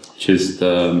just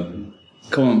come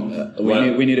on,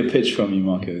 we need a pitch from you,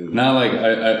 Marco. Now, like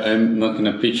I'm not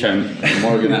gonna pitch. I'm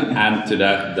more gonna add to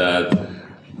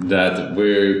that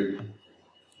we're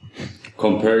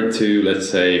compared to, let's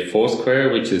say,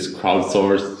 Foursquare, which is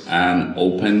crowdsourced and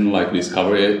open, like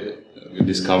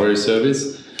discovery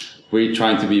service. We're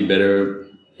trying to be better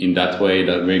in that way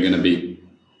that we're gonna be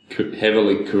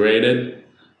heavily curated,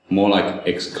 more like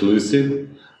exclusive,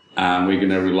 and we're going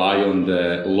to rely on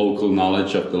the local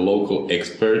knowledge of the local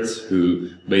experts who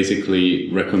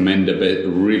basically recommend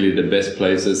really the best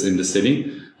places in the city.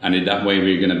 And in that way,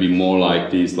 we're going to be more like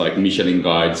these like Michelin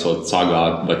guides or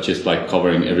Zagat, but just like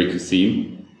covering every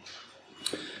cuisine.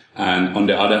 And on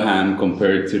the other hand,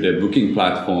 compared to the booking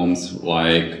platforms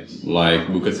like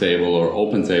Bookatable or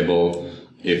OpenTable,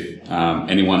 if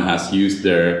anyone has used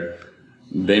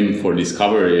them for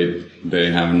discovery,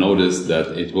 they have noticed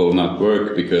that it will not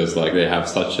work because like they have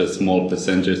such a small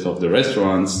percentage of the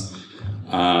restaurants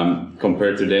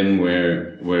compared to them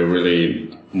where we're really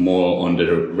more on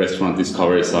the restaurant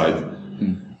discovery side.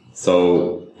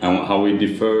 So how we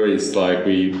differ is like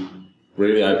we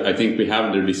really I think we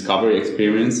have the discovery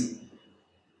experience,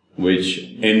 which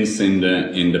ends in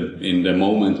the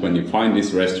moment when you find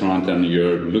this restaurant and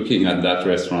you're looking at that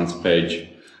restaurant's page.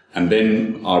 And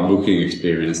then our booking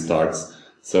experience starts.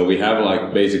 So we have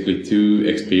like basically two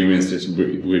experiences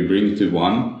we bring to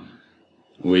one,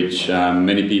 which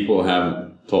many people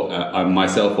have thought,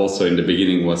 myself also in the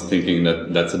beginning was thinking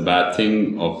that that's a bad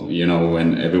thing of,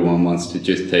 when everyone wants to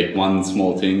just take one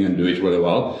small thing and do it really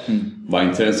well. But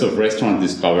in terms of restaurant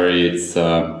discovery,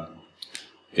 I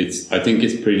think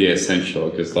it's pretty essential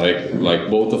because like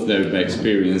both of them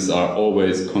experience are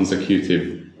always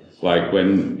consecutive. Like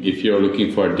if you're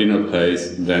looking for a dinner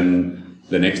place, then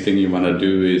the next thing you want to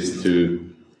do is to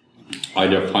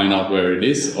either find out where it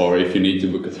is, or if you need to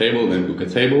book a table, then book a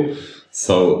table.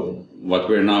 So what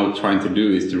we're now trying to do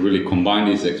is to really combine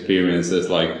these experiences.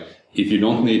 Like if you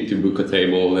don't need to book a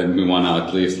table, then we want to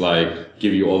at least like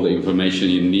give you all the information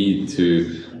you need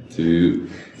to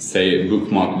say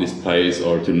bookmark this place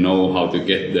or to know how to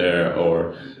get there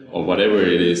or whatever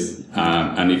it is.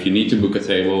 And if you need to book a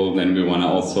table, then we want to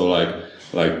also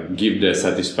like give the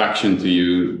satisfaction to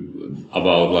you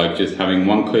about like just having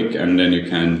one click and then you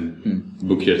can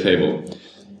book your table.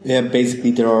 Yeah,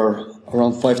 basically there are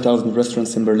around 5,000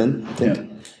 restaurants in Berlin, I think. Yeah.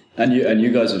 And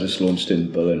you guys are just launched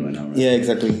in Berlin right now, right? Yeah,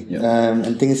 exactly. Yeah. And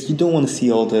the thing is, you don't want to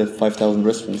see all the 5,000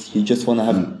 restaurants. You just want to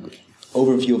have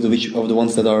overview of the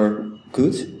ones that are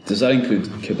good. Does that include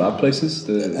kebab places?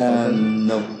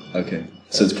 No. Okay.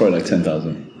 So it's probably like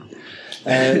 10,000.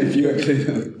 If you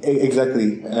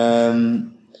exactly.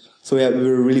 So yeah, we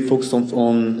were really focused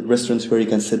on restaurants where you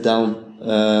can sit down.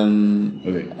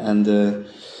 Okay. And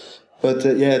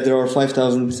there are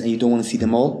 5,000, and you don't want to see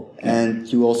them all, and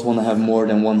you also want to have more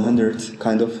than 100,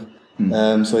 kind of.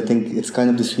 So I think it's kind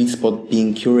of the sweet spot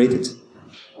being curated.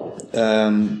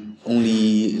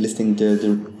 Only listing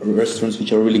the restaurants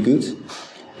which are really good.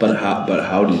 But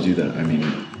how do you do that? I mean,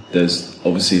 there's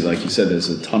obviously, like you said, there's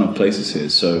a ton of places here.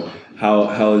 So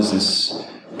how is this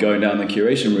going down the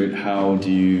curation route? How do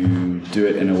you do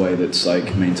it in a way that's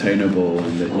like maintainable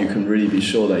and that you can really be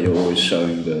sure that you're always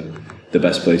showing the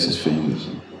best places for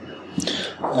users?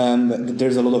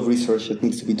 There's a lot of research that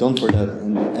needs to be done for that,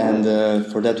 and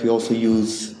for that we also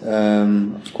use,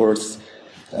 of course,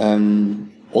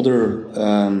 other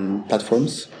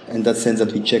platforms, in that sense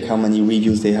that we check how many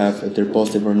reviews they have, if they're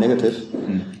positive or negative.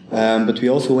 But we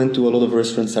also went to a lot of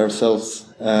restaurants ourselves,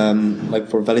 like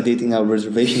for validating our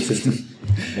reservation system.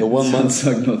 Sounds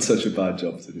like not such a bad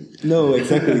job to do. No,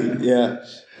 exactly. Yeah,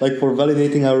 like for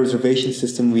validating our reservation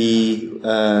system, we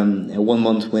 1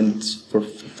 month went for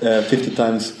 50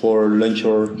 times for lunch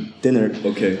or dinner.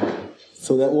 Okay.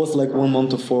 So that was like 1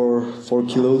 month of 4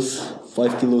 kilos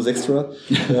 5 kilos extra.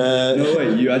 No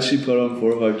way, you actually put on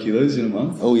 4 or 5 kilos in a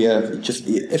month? Oh yeah, just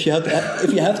if you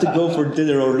have to go for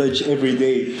dinner or lunch every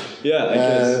day.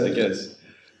 Yeah, I guess.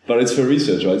 But it's for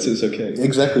research, right? So it's okay.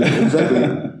 Exactly.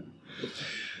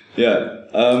 Yeah.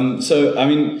 So I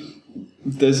mean,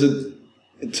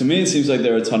 to me, it seems like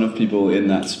there are a ton of people in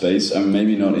that space, and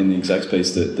maybe not in the exact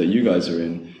space that you guys are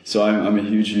in. So I'm a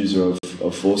huge user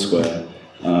of Foursquare,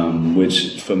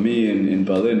 which for me in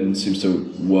Berlin seems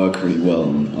to work really well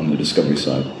on the discovery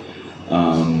side.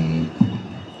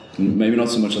 Maybe not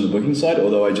so much on the booking side,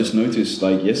 although I just noticed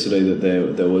like yesterday that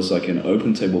there was like an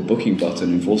open table booking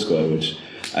button in Foursquare, which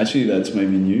actually that's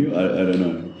maybe new. I don't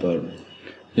know, but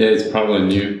yeah, it's probably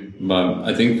new. But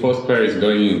I think Foursquare is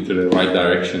going into the right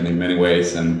direction in many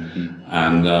ways, and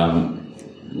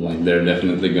like they're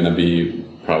definitely going to be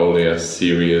probably a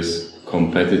serious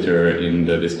competitor in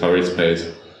the discovery space.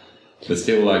 But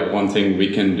still, like one thing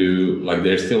we can do, like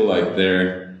they're still like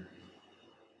their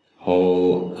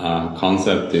whole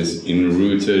concept is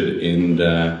rooted in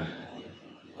the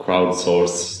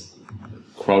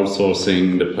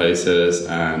crowdsourcing the places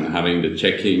and having the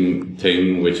checking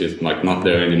thing, which is like not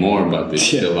there anymore, but it's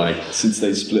still like since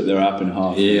they split their app in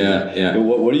half. Yeah.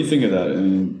 What do you think of that?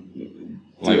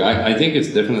 I think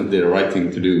it's definitely the right thing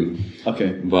to do.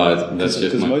 Okay, but that's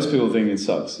just because most people think it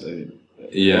sucks.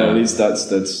 Yeah, well, at least that's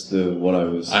what I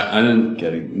was. I didn't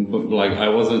getting. But like I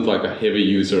wasn't like a heavy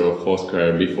user of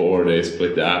Foursquare before they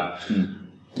split the app.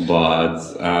 But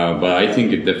I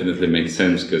think it definitely makes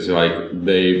sense because like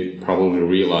they probably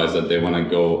realize that they want to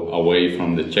go away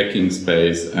from the checking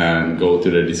space and go to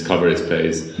the discovery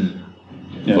space.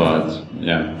 Yeah. But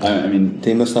yeah, I mean,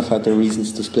 they must have had their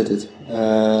reasons to split it.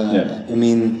 I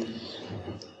mean,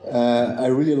 I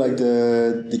really like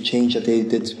the change that they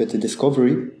did with the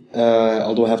discovery.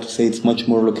 Although I have to say it's much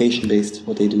more location based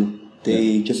what they do.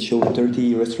 They just show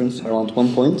 30 restaurants around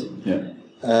one point. Yeah.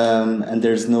 And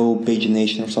there's no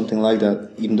pagination or something like that,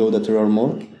 even though that there are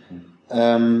more.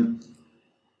 And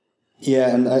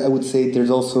I would say there's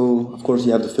also, of course,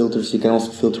 you have the filters. You can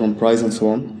also filter on price and so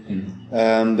on.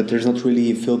 But there's not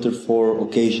really a filter for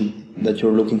occasion that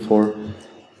you're looking for.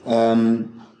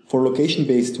 For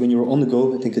location-based, when you're on the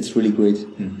go, I think it's really great.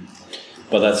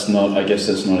 But that's not. I guess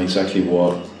that's not exactly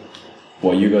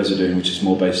what you guys are doing, which is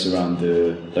more based around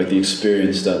the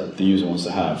experience that the user wants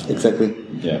to have. Exactly.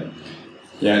 Yeah.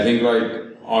 Yeah, I think like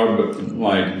our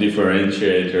like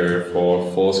differentiator for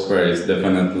Foursquare is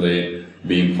definitely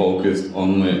being focused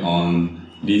only on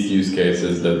these use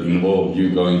cases that involve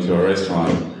you going to a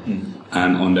restaurant,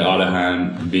 and on the other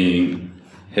hand, being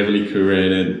heavily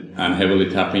curated and heavily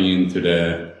tapping into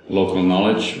the local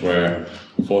knowledge. Where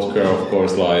Foursquare, of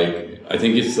course, like I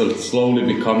think it's slowly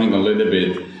becoming a little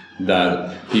bit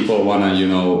that people wanna,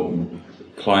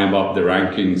 climb up the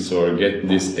rankings or get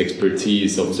this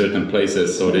expertise of certain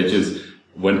places. So they just,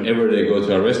 whenever they go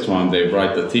to a restaurant, they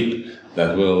write a tip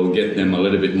that will get them a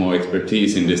little bit more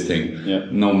expertise in this thing. Yeah.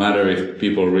 No matter if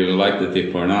people really like the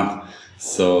tip or not.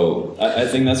 So I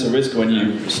think that's a risk when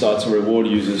you start to reward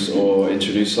users or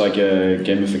introduce like a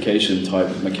gamification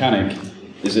type mechanic.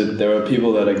 Is that there are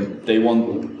people that they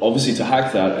want obviously to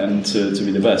hack that and to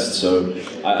be the best. So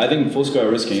I think Foursquare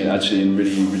are risking it actually in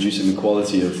really reducing the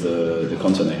quality of the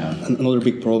content they have. Another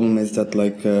big problem is that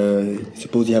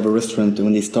suppose you have a restaurant,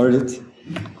 when they started,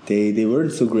 they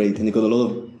weren't so great and they got a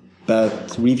lot of bad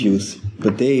reviews,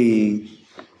 but they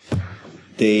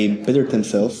bettered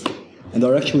themselves and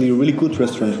are actually a really good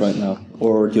restaurant right now,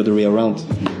 or the other way around.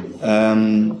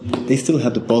 They still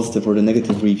have the positive or the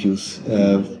negative reviews.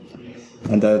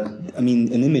 And that, I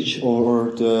mean, an image or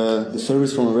the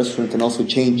service from a restaurant can also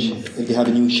change. If they have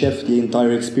a new chef, the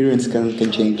entire experience can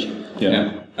change.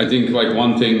 Yeah. I think like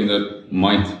one thing that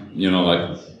might,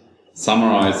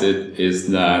 summarize it is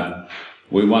that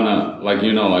we wanna,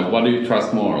 what do you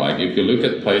trust more? Like if you look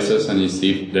at places and you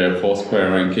see their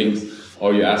Foursquare rankings,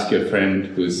 or you ask your friend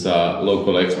who's a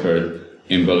local expert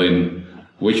in Berlin,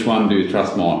 which one do you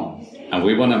trust more? And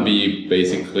we wanna be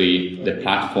basically the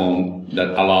platform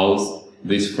that allows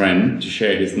this friend to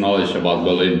share his knowledge about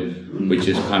Berlin, which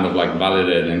is kind of like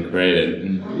validated and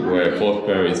created, where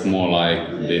Foursquare is more like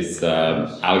this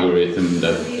algorithm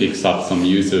that picks up some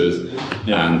users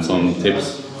and some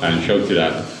tips and show to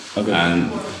that. Okay.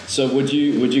 And so would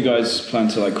you guys plan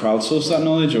to like crowdsource that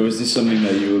knowledge, or is this something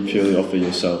that you would purely offer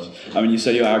yourself? I mean, you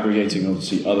said you're aggregating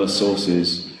obviously other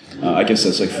sources. I guess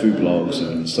that's like food blogs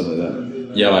and stuff like that.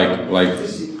 Yeah,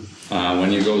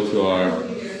 when you go to our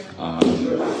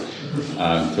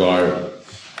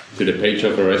to the page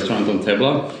of a restaurant on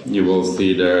Tebla, you will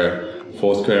see their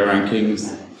Foursquare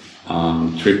rankings,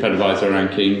 TripAdvisor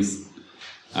rankings,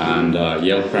 and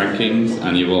Yelp rankings,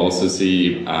 and you will also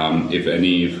see if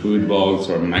any food blogs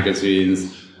or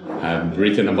magazines have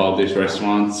written about this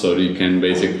restaurant, so you can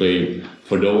basically,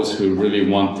 for those who really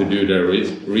want to do their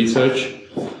research,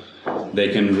 they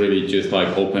can really just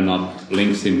like open up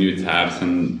links in new tabs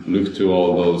and look to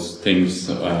all those things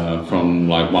from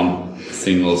like one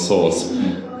single source.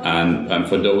 And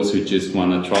for those who just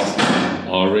want to trust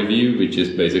our review, which is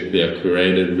basically a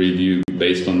curated review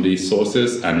based on these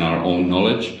sources and our own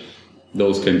knowledge,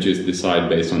 those can just decide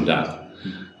based on that.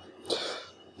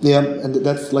 Yeah, and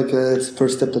that's like a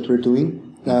first step that we're doing.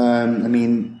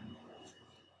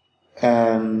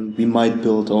 We might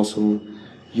build also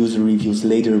user reviews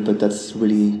later, but that's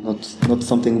really not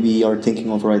something we are thinking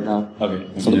of right now. Okay,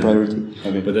 it's not a priority.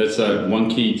 Okay, but that's one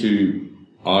key to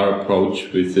our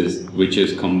approach, which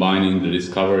is combining the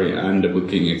discovery and the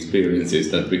booking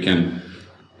experiences, that we can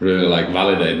really like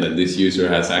validate that this user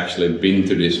has actually been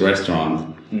to this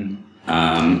restaurant,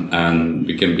 and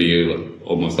we can be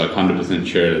almost like 100%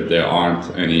 sure that there aren't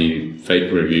any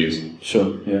fake reviews.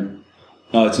 Sure, yeah.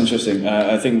 No, it's interesting.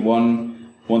 I think one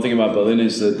thing about Berlin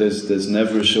is that there's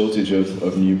never a shortage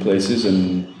of new places,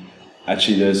 and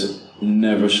actually there's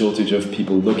never a shortage of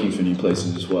people looking for new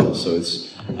places as well. So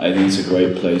I think it's a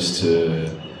great place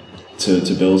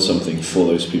to build something for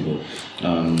those people.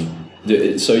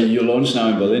 So you're launched now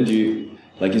in Berlin.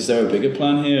 Is there a bigger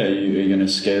plan here? Are you going to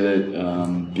scale it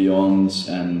beyond,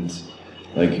 and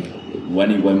like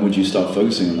when would you start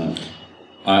focusing on that?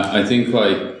 I think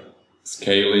like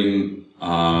scaling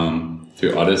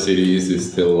to other cities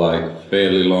is still like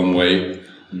fairly long way.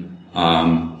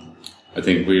 I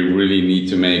think we really need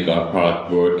to make our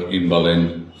product work in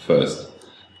Berlin first.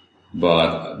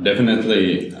 But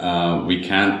definitely we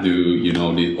can't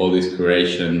do all this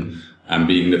curation and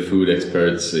being the food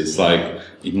experts. It's like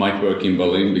it might work in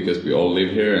Berlin because we all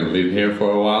live here and live here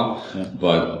for a while,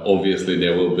 but obviously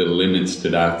there will be limits to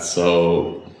that.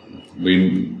 So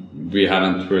we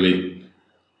haven't really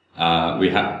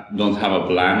don't have a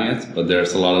plan yet, but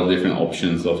there's a lot of different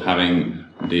options of having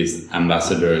these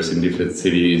ambassadors in different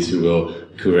cities who will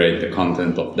curate the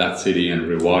content of that city and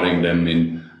rewarding them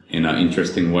in an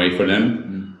interesting way for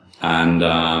them. And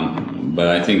but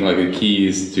I think like the key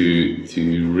is to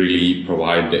really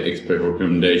provide the expert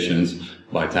recommendations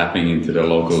by tapping into the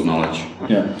local knowledge.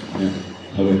 Yeah.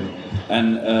 Okay.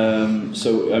 And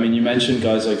so I mean, you mentioned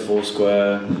guys like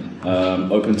Foursquare,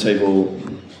 OpenTable.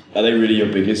 Are they really your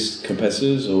biggest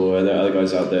competitors, or are there other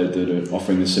guys out there that are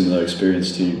offering a similar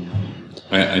experience to you?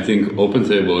 I think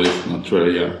OpenTable is not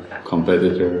really a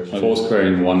competitor. Okay. Foursquare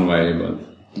in one way, but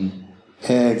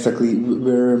exactly.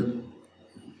 We're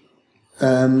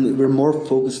more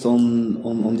focused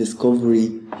on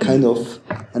discovery, kind of.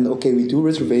 And okay, we do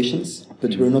reservations,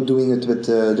 but we're not doing it with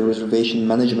the reservation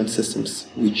management systems,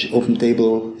 which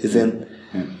OpenTable is in.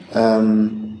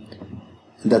 In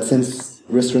that sense,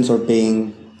 restaurants are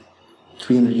paying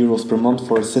 €300 per month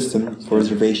for a system for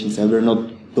reservations, and we're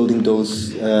not building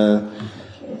those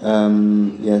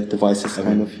devices. Okay.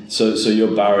 Kind of. So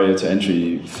your barrier to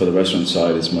entry for the restaurant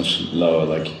side is much lower.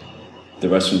 Like the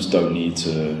restaurants don't need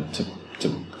to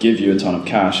give you a ton of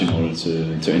cash in order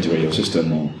to integrate your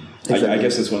system. Or exactly. I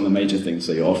guess that's one of the major things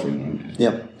that you're offering. Right?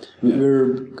 Yeah,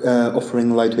 we're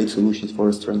offering lightweight solutions for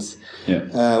restaurants.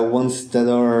 Ones that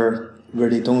are where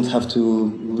they don't have to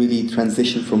really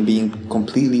transition from being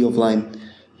completely offline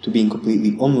to being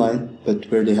completely online, but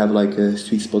where they have like a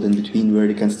sweet spot in between where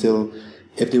they can still,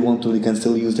 if they want to, they can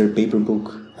still use their paper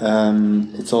book.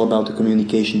 It's all about the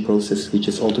communication process, which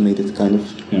is automated kind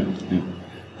of. Yeah.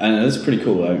 And that's pretty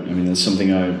cool. I mean, that's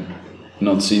something I've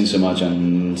not seen so much,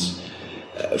 and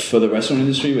for the restaurant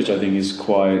industry, which I think is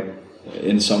quite,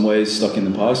 in some ways, stuck in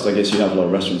the past. I guess you have a lot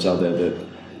of restaurants out there that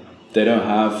they don't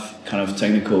have kind of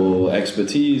technical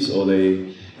expertise, or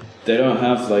they don't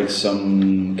have like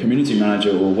some community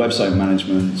manager or website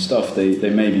management stuff. They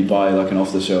maybe buy like an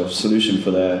off-the-shelf solution for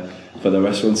their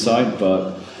restaurant site,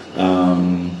 but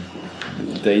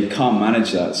they can't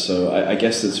manage that. So I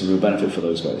guess it's a real benefit for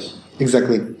those guys.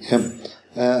 Exactly. Yeah.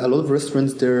 A lot of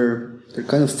restaurants they're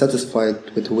kind of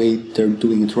satisfied with the way they're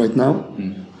doing it right now,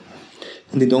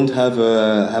 and they don't have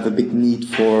a big need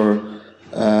for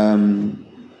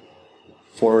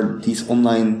these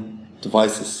online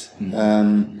devices.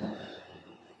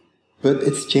 But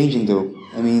it's changing though.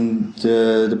 I mean,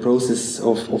 the process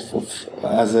of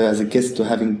as a guest to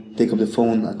having take up the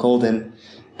phone, I call them,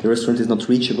 the restaurant is not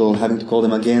reachable, having to call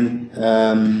them again.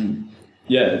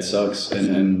 Yeah, it sucks,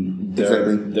 and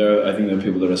exactly. I think there are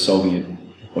people that are solving it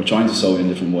or trying to solve it in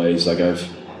different ways. Like I've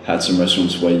had some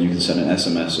restaurants where you can send an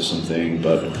SMS or something,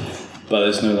 but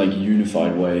there's no like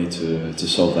unified way to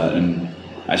solve that. And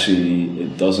actually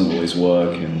it doesn't always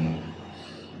work, and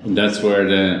that's where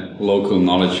the local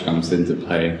knowledge comes into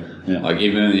play. Yeah. Like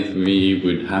even if we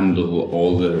would handle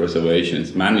all the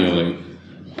reservations manually,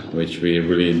 which we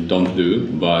really don't do,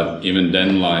 but even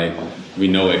then, like, we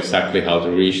know exactly how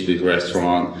to reach this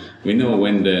restaurant. We know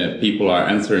when the people are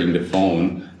answering the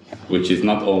phone, which is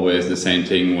not always the same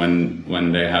thing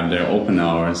when they have their open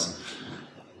hours.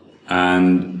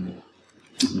 And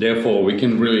therefore, we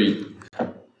can really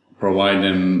provide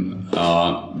them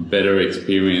a better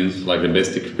experience, like the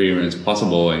best experience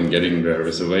possible in getting the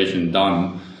reservation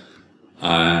done.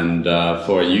 And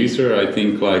for a user, I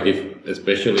think, like,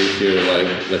 especially if you're,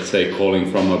 like, let's say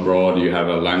calling from abroad, you have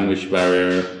a language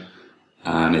barrier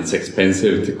and it's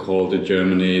expensive to call to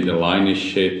Germany, the line is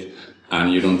shit,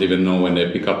 and you don't even know when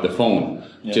they pick up the phone.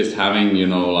 Yeah. Just having,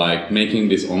 like, making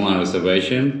this online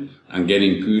reservation and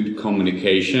getting good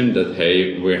communication that,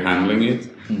 hey, we're handling it,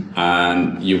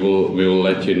 and we will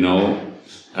let you know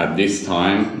at this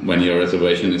time when your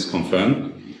reservation is confirmed.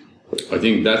 I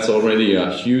think that's already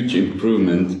a huge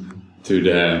improvement to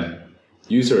the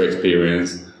user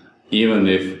experience, even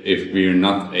if we're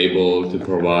not able to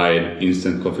provide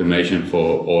instant confirmation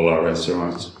for all our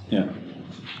restaurants. Yeah,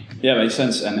 makes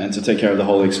sense. And to take care of the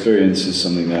whole experience is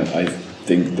something that I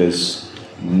think there's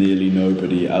nearly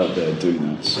nobody out there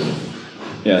doing that. So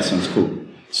yeah, it sounds cool.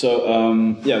 So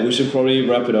we should probably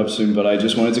wrap it up soon, but I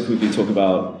just wanted to quickly talk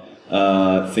about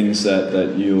things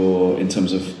that you're, in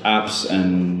terms of apps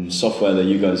and software that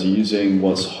you guys are using,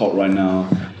 what's hot right now.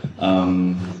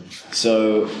 I'm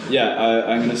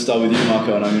going to start with you,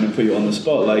 Marco, and I'm going to put you on the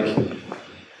spot. Like,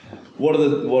 what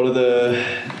are the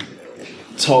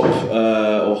top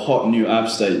or hot new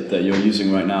apps that you're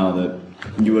using right now that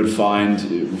you would find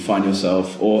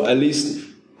yourself, or at least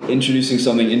introducing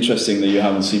something interesting that you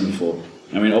haven't seen before?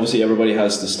 I mean, obviously everybody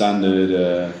has the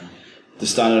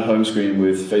standard home screen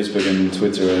with Facebook and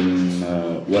Twitter and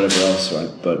whatever else, right?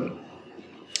 But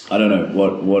I don't know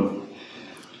what.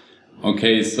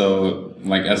 Okay, so,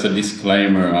 like, as a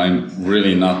disclaimer, I'm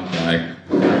really not like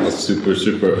a super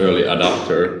early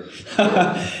adopter.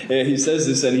 Yeah, he says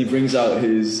this and he brings out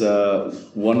his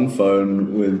one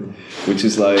phone which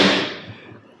is like,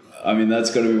 I mean, that's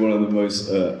going to be one of the most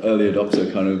early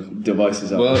adopter kind of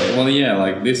devices out there. Well, yeah,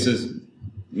 like this is.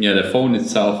 Yeah, the phone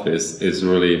itself is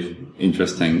really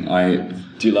interesting.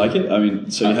 Do you like it? I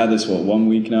mean, so you had this, 1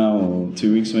 week now, or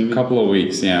 2 weeks maybe? A couple of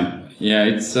weeks, yeah. Yeah,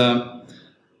 it's... I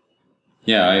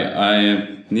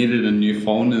needed a new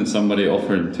phone and somebody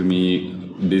offered to me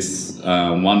this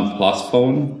OnePlus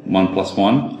phone, OnePlus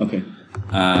One. Okay.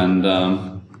 And,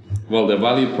 the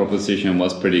value proposition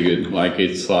was pretty good. Like,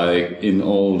 it's like, in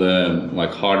all the,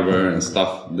 like, hardware and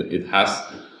stuff that it has,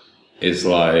 is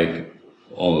like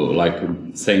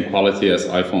same quality as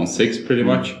iPhone 6 pretty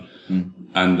much.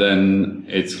 And then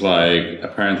it's like,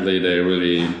 apparently they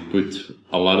really put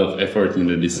a lot of effort in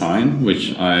the design,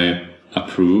 which I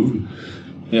approve.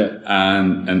 Yeah.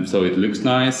 And so it looks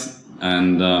nice.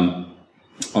 And on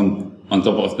top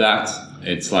of that,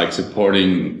 it's like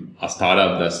supporting a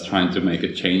startup that's trying to make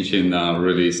a change in a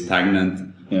really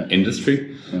stagnant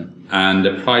industry. Yeah. And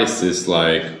the price is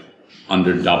like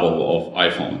under double of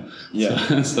iPhone.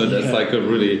 Yeah. So that's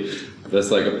that's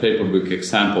like a paper book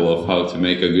example of how to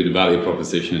make a good value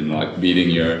proposition, like beating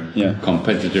your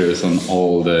competitors on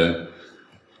all the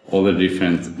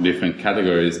different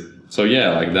categories. So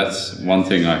yeah, like that's one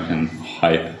thing I can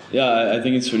hype. Yeah, I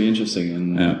think it's really interesting,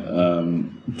 and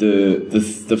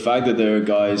the fact that there are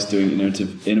guys doing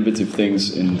innovative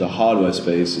things in the hardware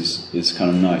space is kind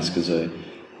of nice, because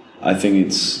I think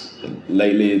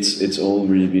it's all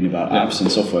really been about apps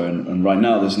and software, and right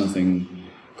now there's nothing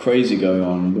crazy going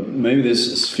on, but maybe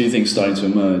there's a few things starting to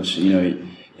emerge.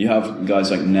 You have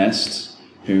guys like Nest,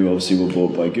 who obviously were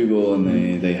bought by Google,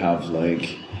 and they have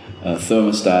like a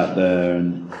thermostat there,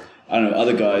 and I don't know,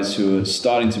 other guys who are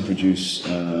starting to produce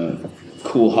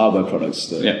cool hardware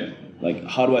products like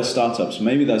hardware startups.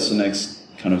 Maybe that's the next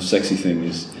kind of sexy thing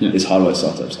is hardware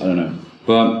startups. I don't know.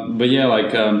 But yeah,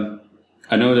 like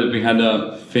I know that we had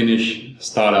a Finnish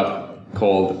startup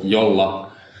called Jolla.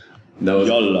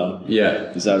 Jolla.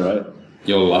 Yeah. Is that right?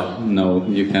 Jolla. No,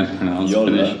 you can't pronounce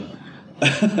Jolla. Finnish.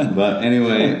 But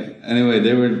anyway,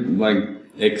 they were like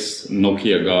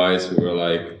ex-Nokia guys who were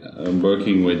like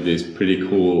working with this pretty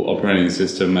cool operating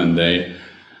system, and they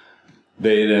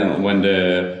when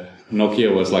the Nokia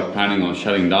was like planning on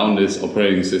shutting down this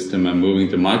operating system and moving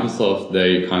to Microsoft,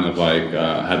 they kind of like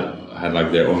had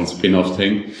like their own spin-off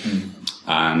thing,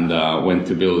 and went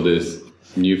to build this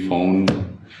new phone.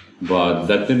 But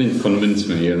that didn't convince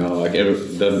me,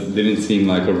 that didn't seem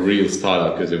like a real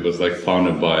startup, because it was like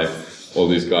founded by all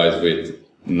these guys with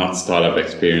not startup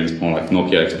experience, more like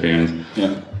Nokia experience.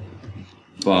 Yeah.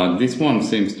 But this one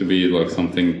seems to be like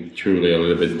something truly a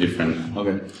little bit different.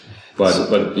 Okay.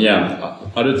 But yeah,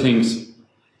 other things.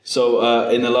 So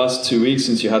in the last 2 weeks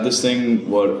since you had this thing,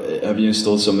 what have you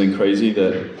installed something crazy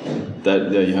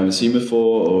that you haven't seen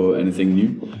before or anything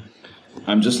new?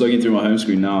 I'm just looking through my home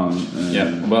screen now.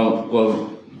 Yeah. Well.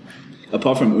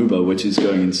 Apart from Uber, which is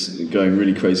going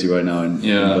really crazy right now in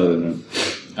Berlin.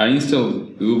 I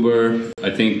installed Uber.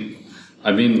 I think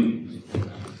I've been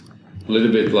a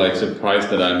little bit like surprised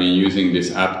that I've been using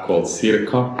this app called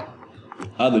Circa.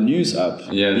 The news app.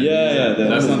 Yeah.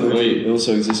 That's not really. It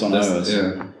also exists on iOS.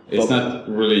 Yeah, it's not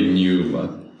really new,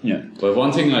 but yeah. But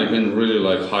one thing I can really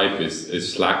like hype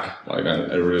is Slack. Like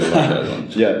I really like that one.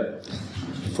 Yeah.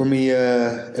 For me,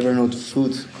 Evernote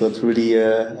Food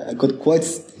got quite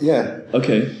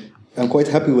Okay. I'm quite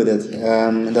happy with it.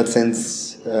 In that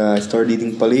sense, I started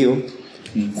eating paleo,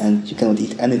 and you cannot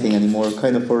eat anything anymore,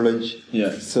 kind of for lunch.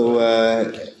 Yeah. So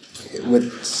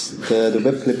with the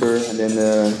web clipper and then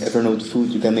Evernote Food,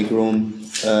 you can make your own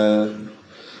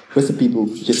recipe book,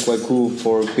 which is quite cool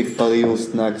for quick paleo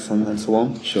snacks and so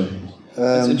on. Sure.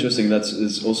 That's interesting.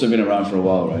 It's also been around for a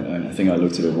while, right? I think I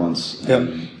looked at it once. Yeah.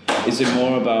 Is it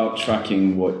more about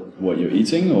tracking what you're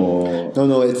eating, or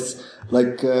No, it's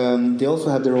like they also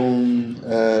have their own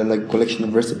like collection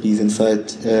of recipes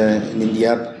inside in the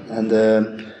app. And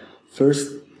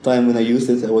first time when I used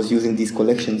it, I was using these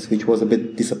collections, which was a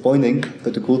bit disappointing.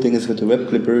 But the cool thing is with the web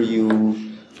clipper, you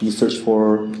search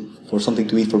for something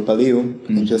to eat for paleo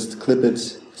and just clip it,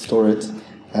 store it,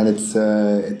 and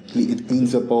it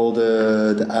cleans up all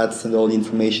the ads and all the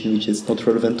information which is not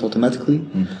relevant automatically.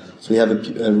 So you have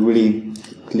a really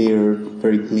clear,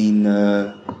 very clean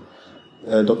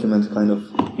document, kind of.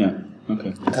 Yeah.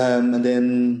 Okay. And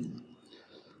then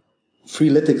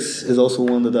Freeletics is also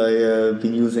one that I've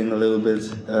been using a little bit.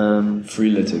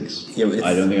 Freeletics. Yeah,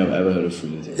 I don't think I've ever heard of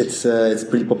Freeletics. It's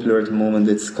pretty popular at the moment.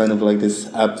 It's kind of like this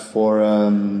app for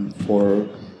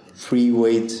free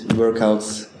weight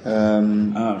workouts.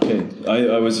 Okay.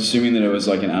 I was assuming that it was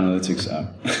like an analytics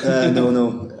app.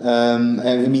 No.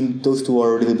 I mean, those two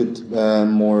are a little bit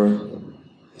more,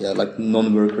 like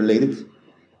non-work related.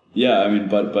 Yeah, I mean,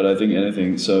 but I think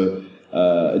anything. So,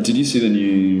 did you see the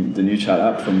new chat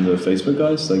app from the Facebook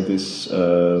guys? Like this,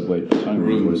 wait, I can't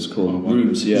remember what it's called.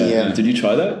 Rooms, yeah. Did you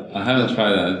try that? I haven't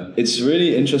tried that. It's a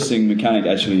really interesting mechanic,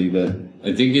 actually. That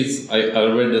I think I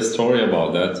read a story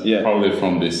about that. Yeah. Probably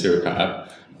from the Circa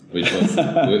app, which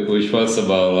was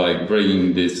about like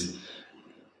bringing this.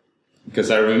 Because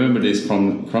I remember this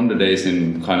from the days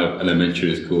in kind of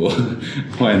elementary school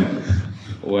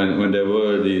when there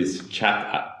were these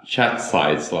chat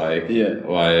sites like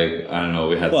I don't know,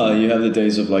 we had you have the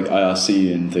days of like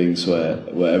IRC and things where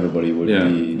everybody would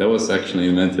be. That was actually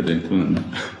invented in Finland.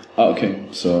 Oh, okay.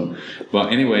 So,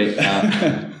 but anyway,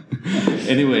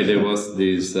 there was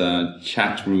these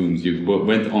chat rooms. You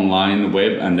went online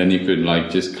web, and then you could like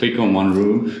just click on one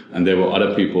room, and there were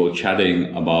other people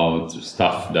chatting about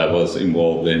stuff that was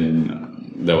involved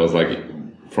that was like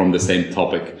from the same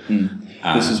topic.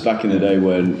 This is back in the day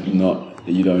when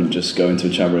you don't just go into a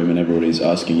chat room and everybody's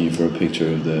asking you for a picture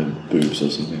of the boobs or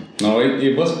something. No,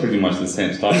 it was pretty much the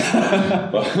same stuff.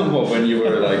 But when you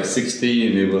were like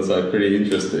 16, it was like pretty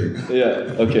interesting.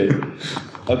 Yeah. Okay.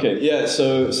 Yeah.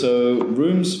 So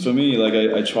rooms for me, like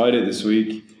I tried it this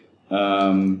week.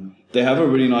 They have a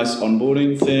really nice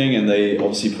onboarding thing, and they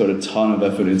obviously put a ton of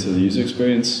effort into the user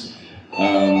experience.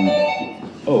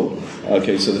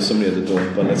 Okay. So there's somebody at the door,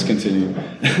 but let's continue.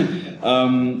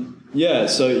 Yeah,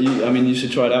 so you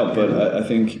should try it out. But I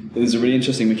think there's a really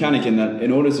interesting mechanic in that.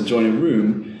 In order to join a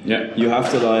room, you have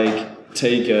to like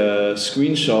take a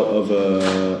screenshot of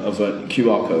a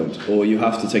QR code, or you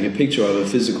have to take a picture of a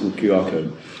physical QR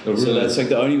code. Oh, really? So that's like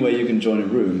the only way you can join a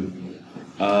room.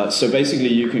 So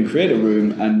basically, you can create a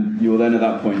room, and you will then at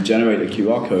that point generate a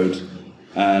QR code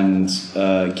and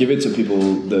give it to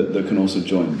people that can also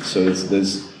join. So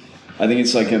I think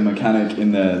it's like a mechanic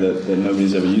in there that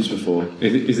nobody's ever used before.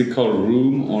 Is it called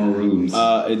Room or Rooms?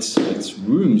 It's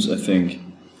Rooms, I think.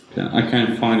 Yeah, I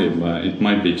can't find it, but it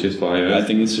might be just for iOS. I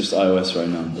think it's just iOS right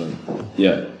now, but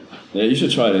yeah, you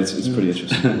should try it. It's pretty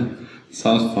interesting.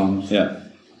 Sounds fun. Yeah,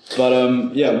 but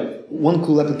one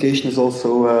cool application is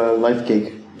also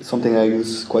LiveCake. It's something I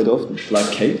use quite often.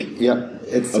 LiveCake? Yeah,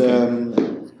 it's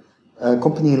a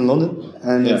company in London,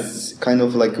 and it's kind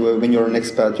of like when you're an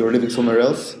expat, you're living somewhere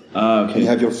else. Okay. And you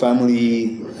have your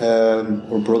family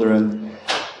or brother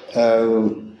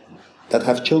that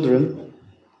have children.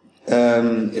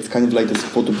 It's kind of like this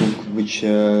photo book, which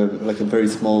like a very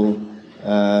small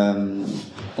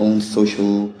own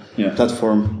social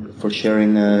platform for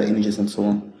sharing images and so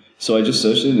on. So I just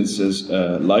searched it and it says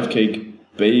live cake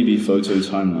baby photo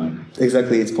timeline.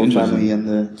 Exactly, it's for family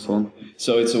and so on.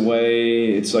 So it's a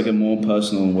way, it's like a more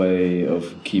personal way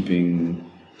of keeping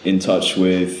in touch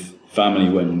with family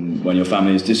when your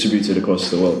family is distributed across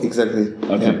the world. Exactly.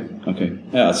 Okay, okay.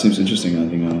 Yeah, it seems interesting. I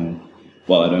think,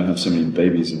 well, I don't have so many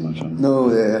babies in my family. No,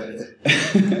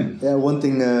 yeah, one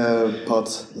thing,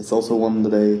 Pot, it's also one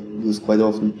that I use quite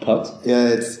often. Pot? Yeah,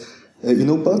 it's, you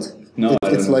know Pot? No, I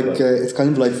don't it's know like Pot. it's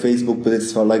kind of like Facebook, but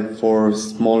it's for like for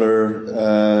smaller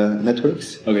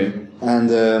networks. Okay. And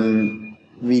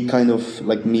we kind of,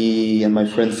 like me and my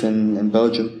friends in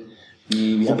Belgium,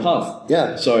 we have Path?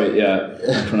 Yeah. Sorry, yeah,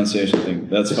 pronunciation thing.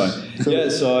 That's fine.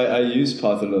 So I use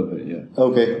Path a little bit, yeah.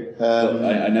 Okay. But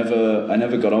I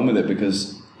never got on with it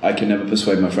because I can never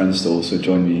persuade my friends to also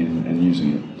join me in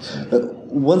using it.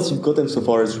 Once you've got them so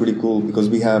far, it's really cool because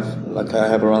we have, like I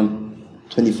have around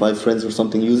 25 friends or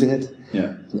something using it.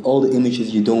 Yeah. And all the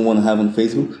images you don't want to have on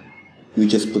Facebook, you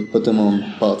just put them on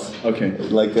Path. Okay.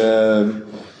 Like the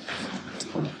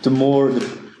more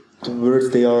the words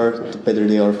they are, the better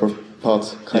they are for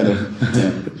Path, kind of.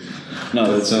 Yeah. No,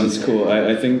 that sounds cool.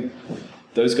 I think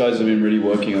those guys have been really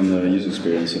working on the user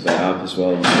experience of the app as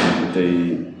well.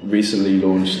 They recently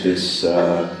launched this.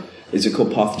 Is it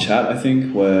called Path Chat? I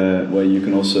think where you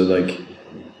can also like.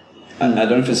 I don't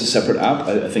know if it's a separate app.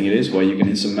 I think it is where you can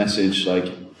instant message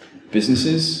like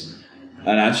businesses,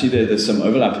 and actually there's some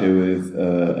overlap here with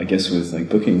I guess with like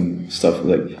booking stuff.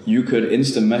 Like you could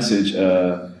instant message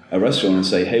a restaurant and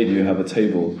say, "Hey, do you have a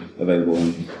table available?"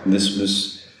 And this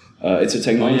it's a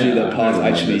technology that Path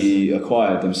actually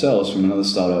acquired themselves from another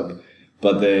startup,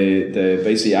 but they're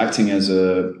basically acting as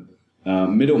a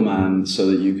middleman so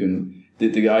that you can.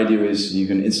 The idea is you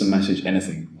can instant message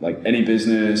anything, like any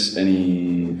business,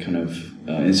 any kind of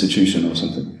institution or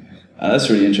something. That's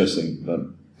really interesting. But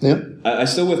yeah, I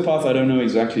still with Path, I don't know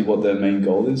exactly what their main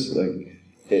goal is. Like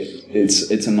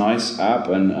it's a nice app,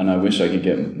 and I wish I could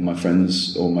get my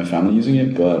friends or my family using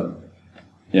it. But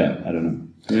yeah, I don't know.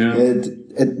 Yeah.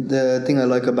 The thing I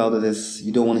like about it is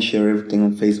you don't want to share everything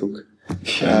on Facebook.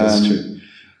 Yeah, that's true.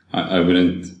 I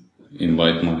wouldn't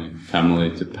invite my family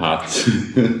to Path.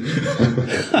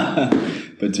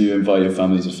 But do you invite your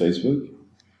family to Facebook?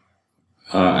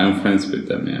 I'm friends with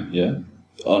them, yeah. Yeah?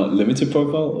 On a limited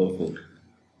profile or full?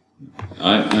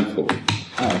 I'm full.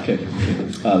 Okay.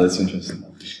 That's interesting.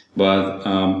 But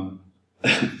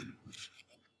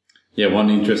yeah, one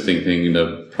interesting thing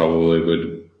that probably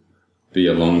would be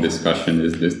a long discussion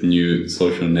is this new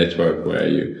social network where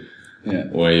you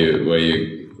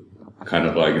kind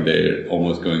of like they're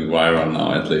almost going viral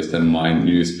now, at least in my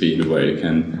newsfeed, where you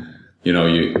can, you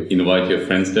invite your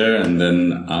friends there, and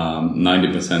then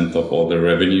 90% of all the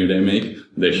revenue they make,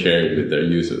 they share it with their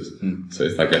users. So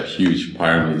it's like a huge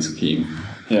pyramid scheme.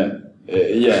 Yeah,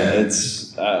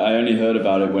 it's. I only heard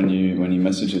about it when you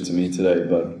messaged it to me today.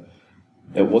 But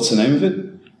what's the name of it?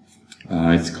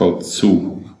 It's called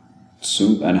Zoo.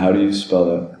 Zoo, and how do you spell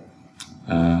that?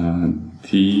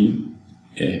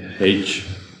 TH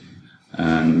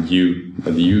and U,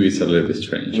 but the U is a little bit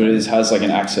strange. But it has like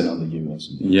an accent on the U or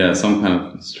something. Yeah, some kind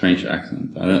of strange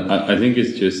accent. I think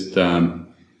it's just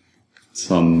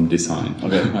some design.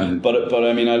 Okay, but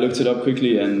I mean, I looked it up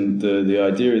quickly, and the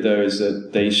idea there is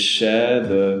that they share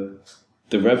the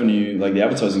revenue, like the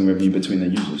advertising revenue, between their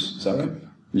users. Is that right?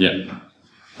 Yeah.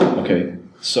 Okay,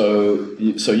 so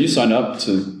you signed up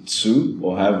to Zoo,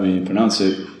 or however you pronounce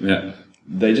it. Yeah.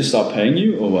 They just start paying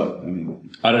you, or what? I mean,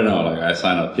 I don't know. Like I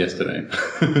signed up yesterday,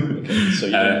 okay, so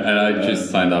and I just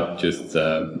signed up just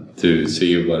to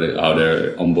see how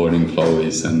their onboarding flow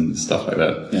is and stuff like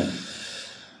that. Yeah.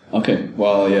 Okay.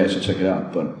 Well, yeah, I should check it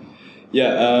out. But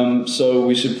yeah, so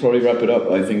we should probably wrap it up.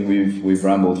 I think we've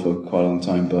rambled for quite a long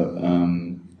time, but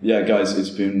yeah, guys, it's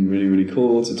been really, really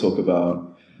cool to talk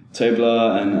about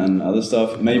Tabler and other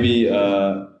stuff. Maybe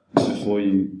before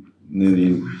you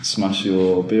nearly smash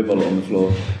your beer bottle on the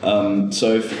floor.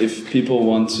 So if people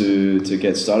want to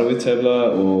get started with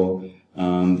Tabler, or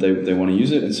they want to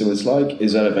use it and see what it's like,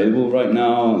 is that available right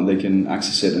now? They can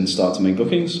access it and start to make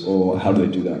bookings, or how do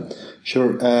they do that?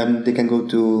 Sure. They can go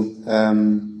to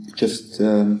just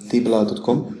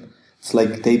tabler.com. It's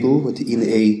like table with the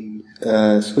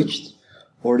in switched,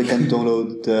 or they can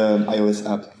download the iOS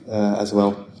app as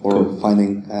well for Cool.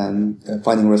 finding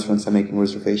restaurants and making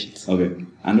reservations. Okay.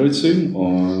 Android soon,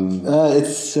 or?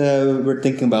 It's we're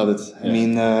thinking about it. I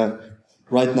mean,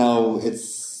 right now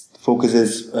its focus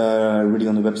is really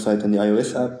on the website and the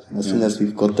iOS app. And as soon as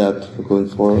we've got that, we're going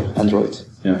for Android.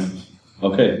 Yeah.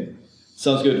 Okay.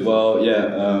 Sounds good. Well,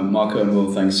 Marco and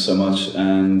Will, thanks so much.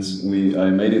 And I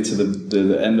made it to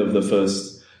the end of the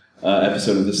first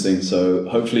episode of this thing. So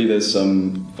hopefully there's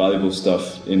some valuable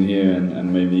stuff in here,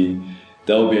 and maybe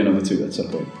there'll be another 2 at some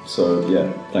point. So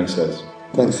yeah, thanks guys.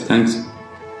 Thanks.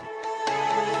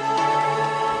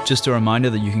 Just a reminder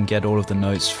that you can get all of the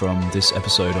notes from this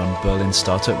episode on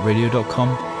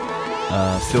berlinstartupradio.com.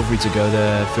 Feel free to go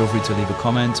there, feel free to leave a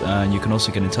comment, and you can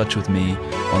also get in touch with me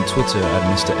on Twitter at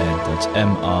Mr. Ed, that's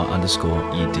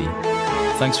MR_ED.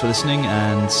 Thanks for listening,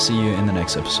 and see you in the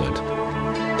next episode.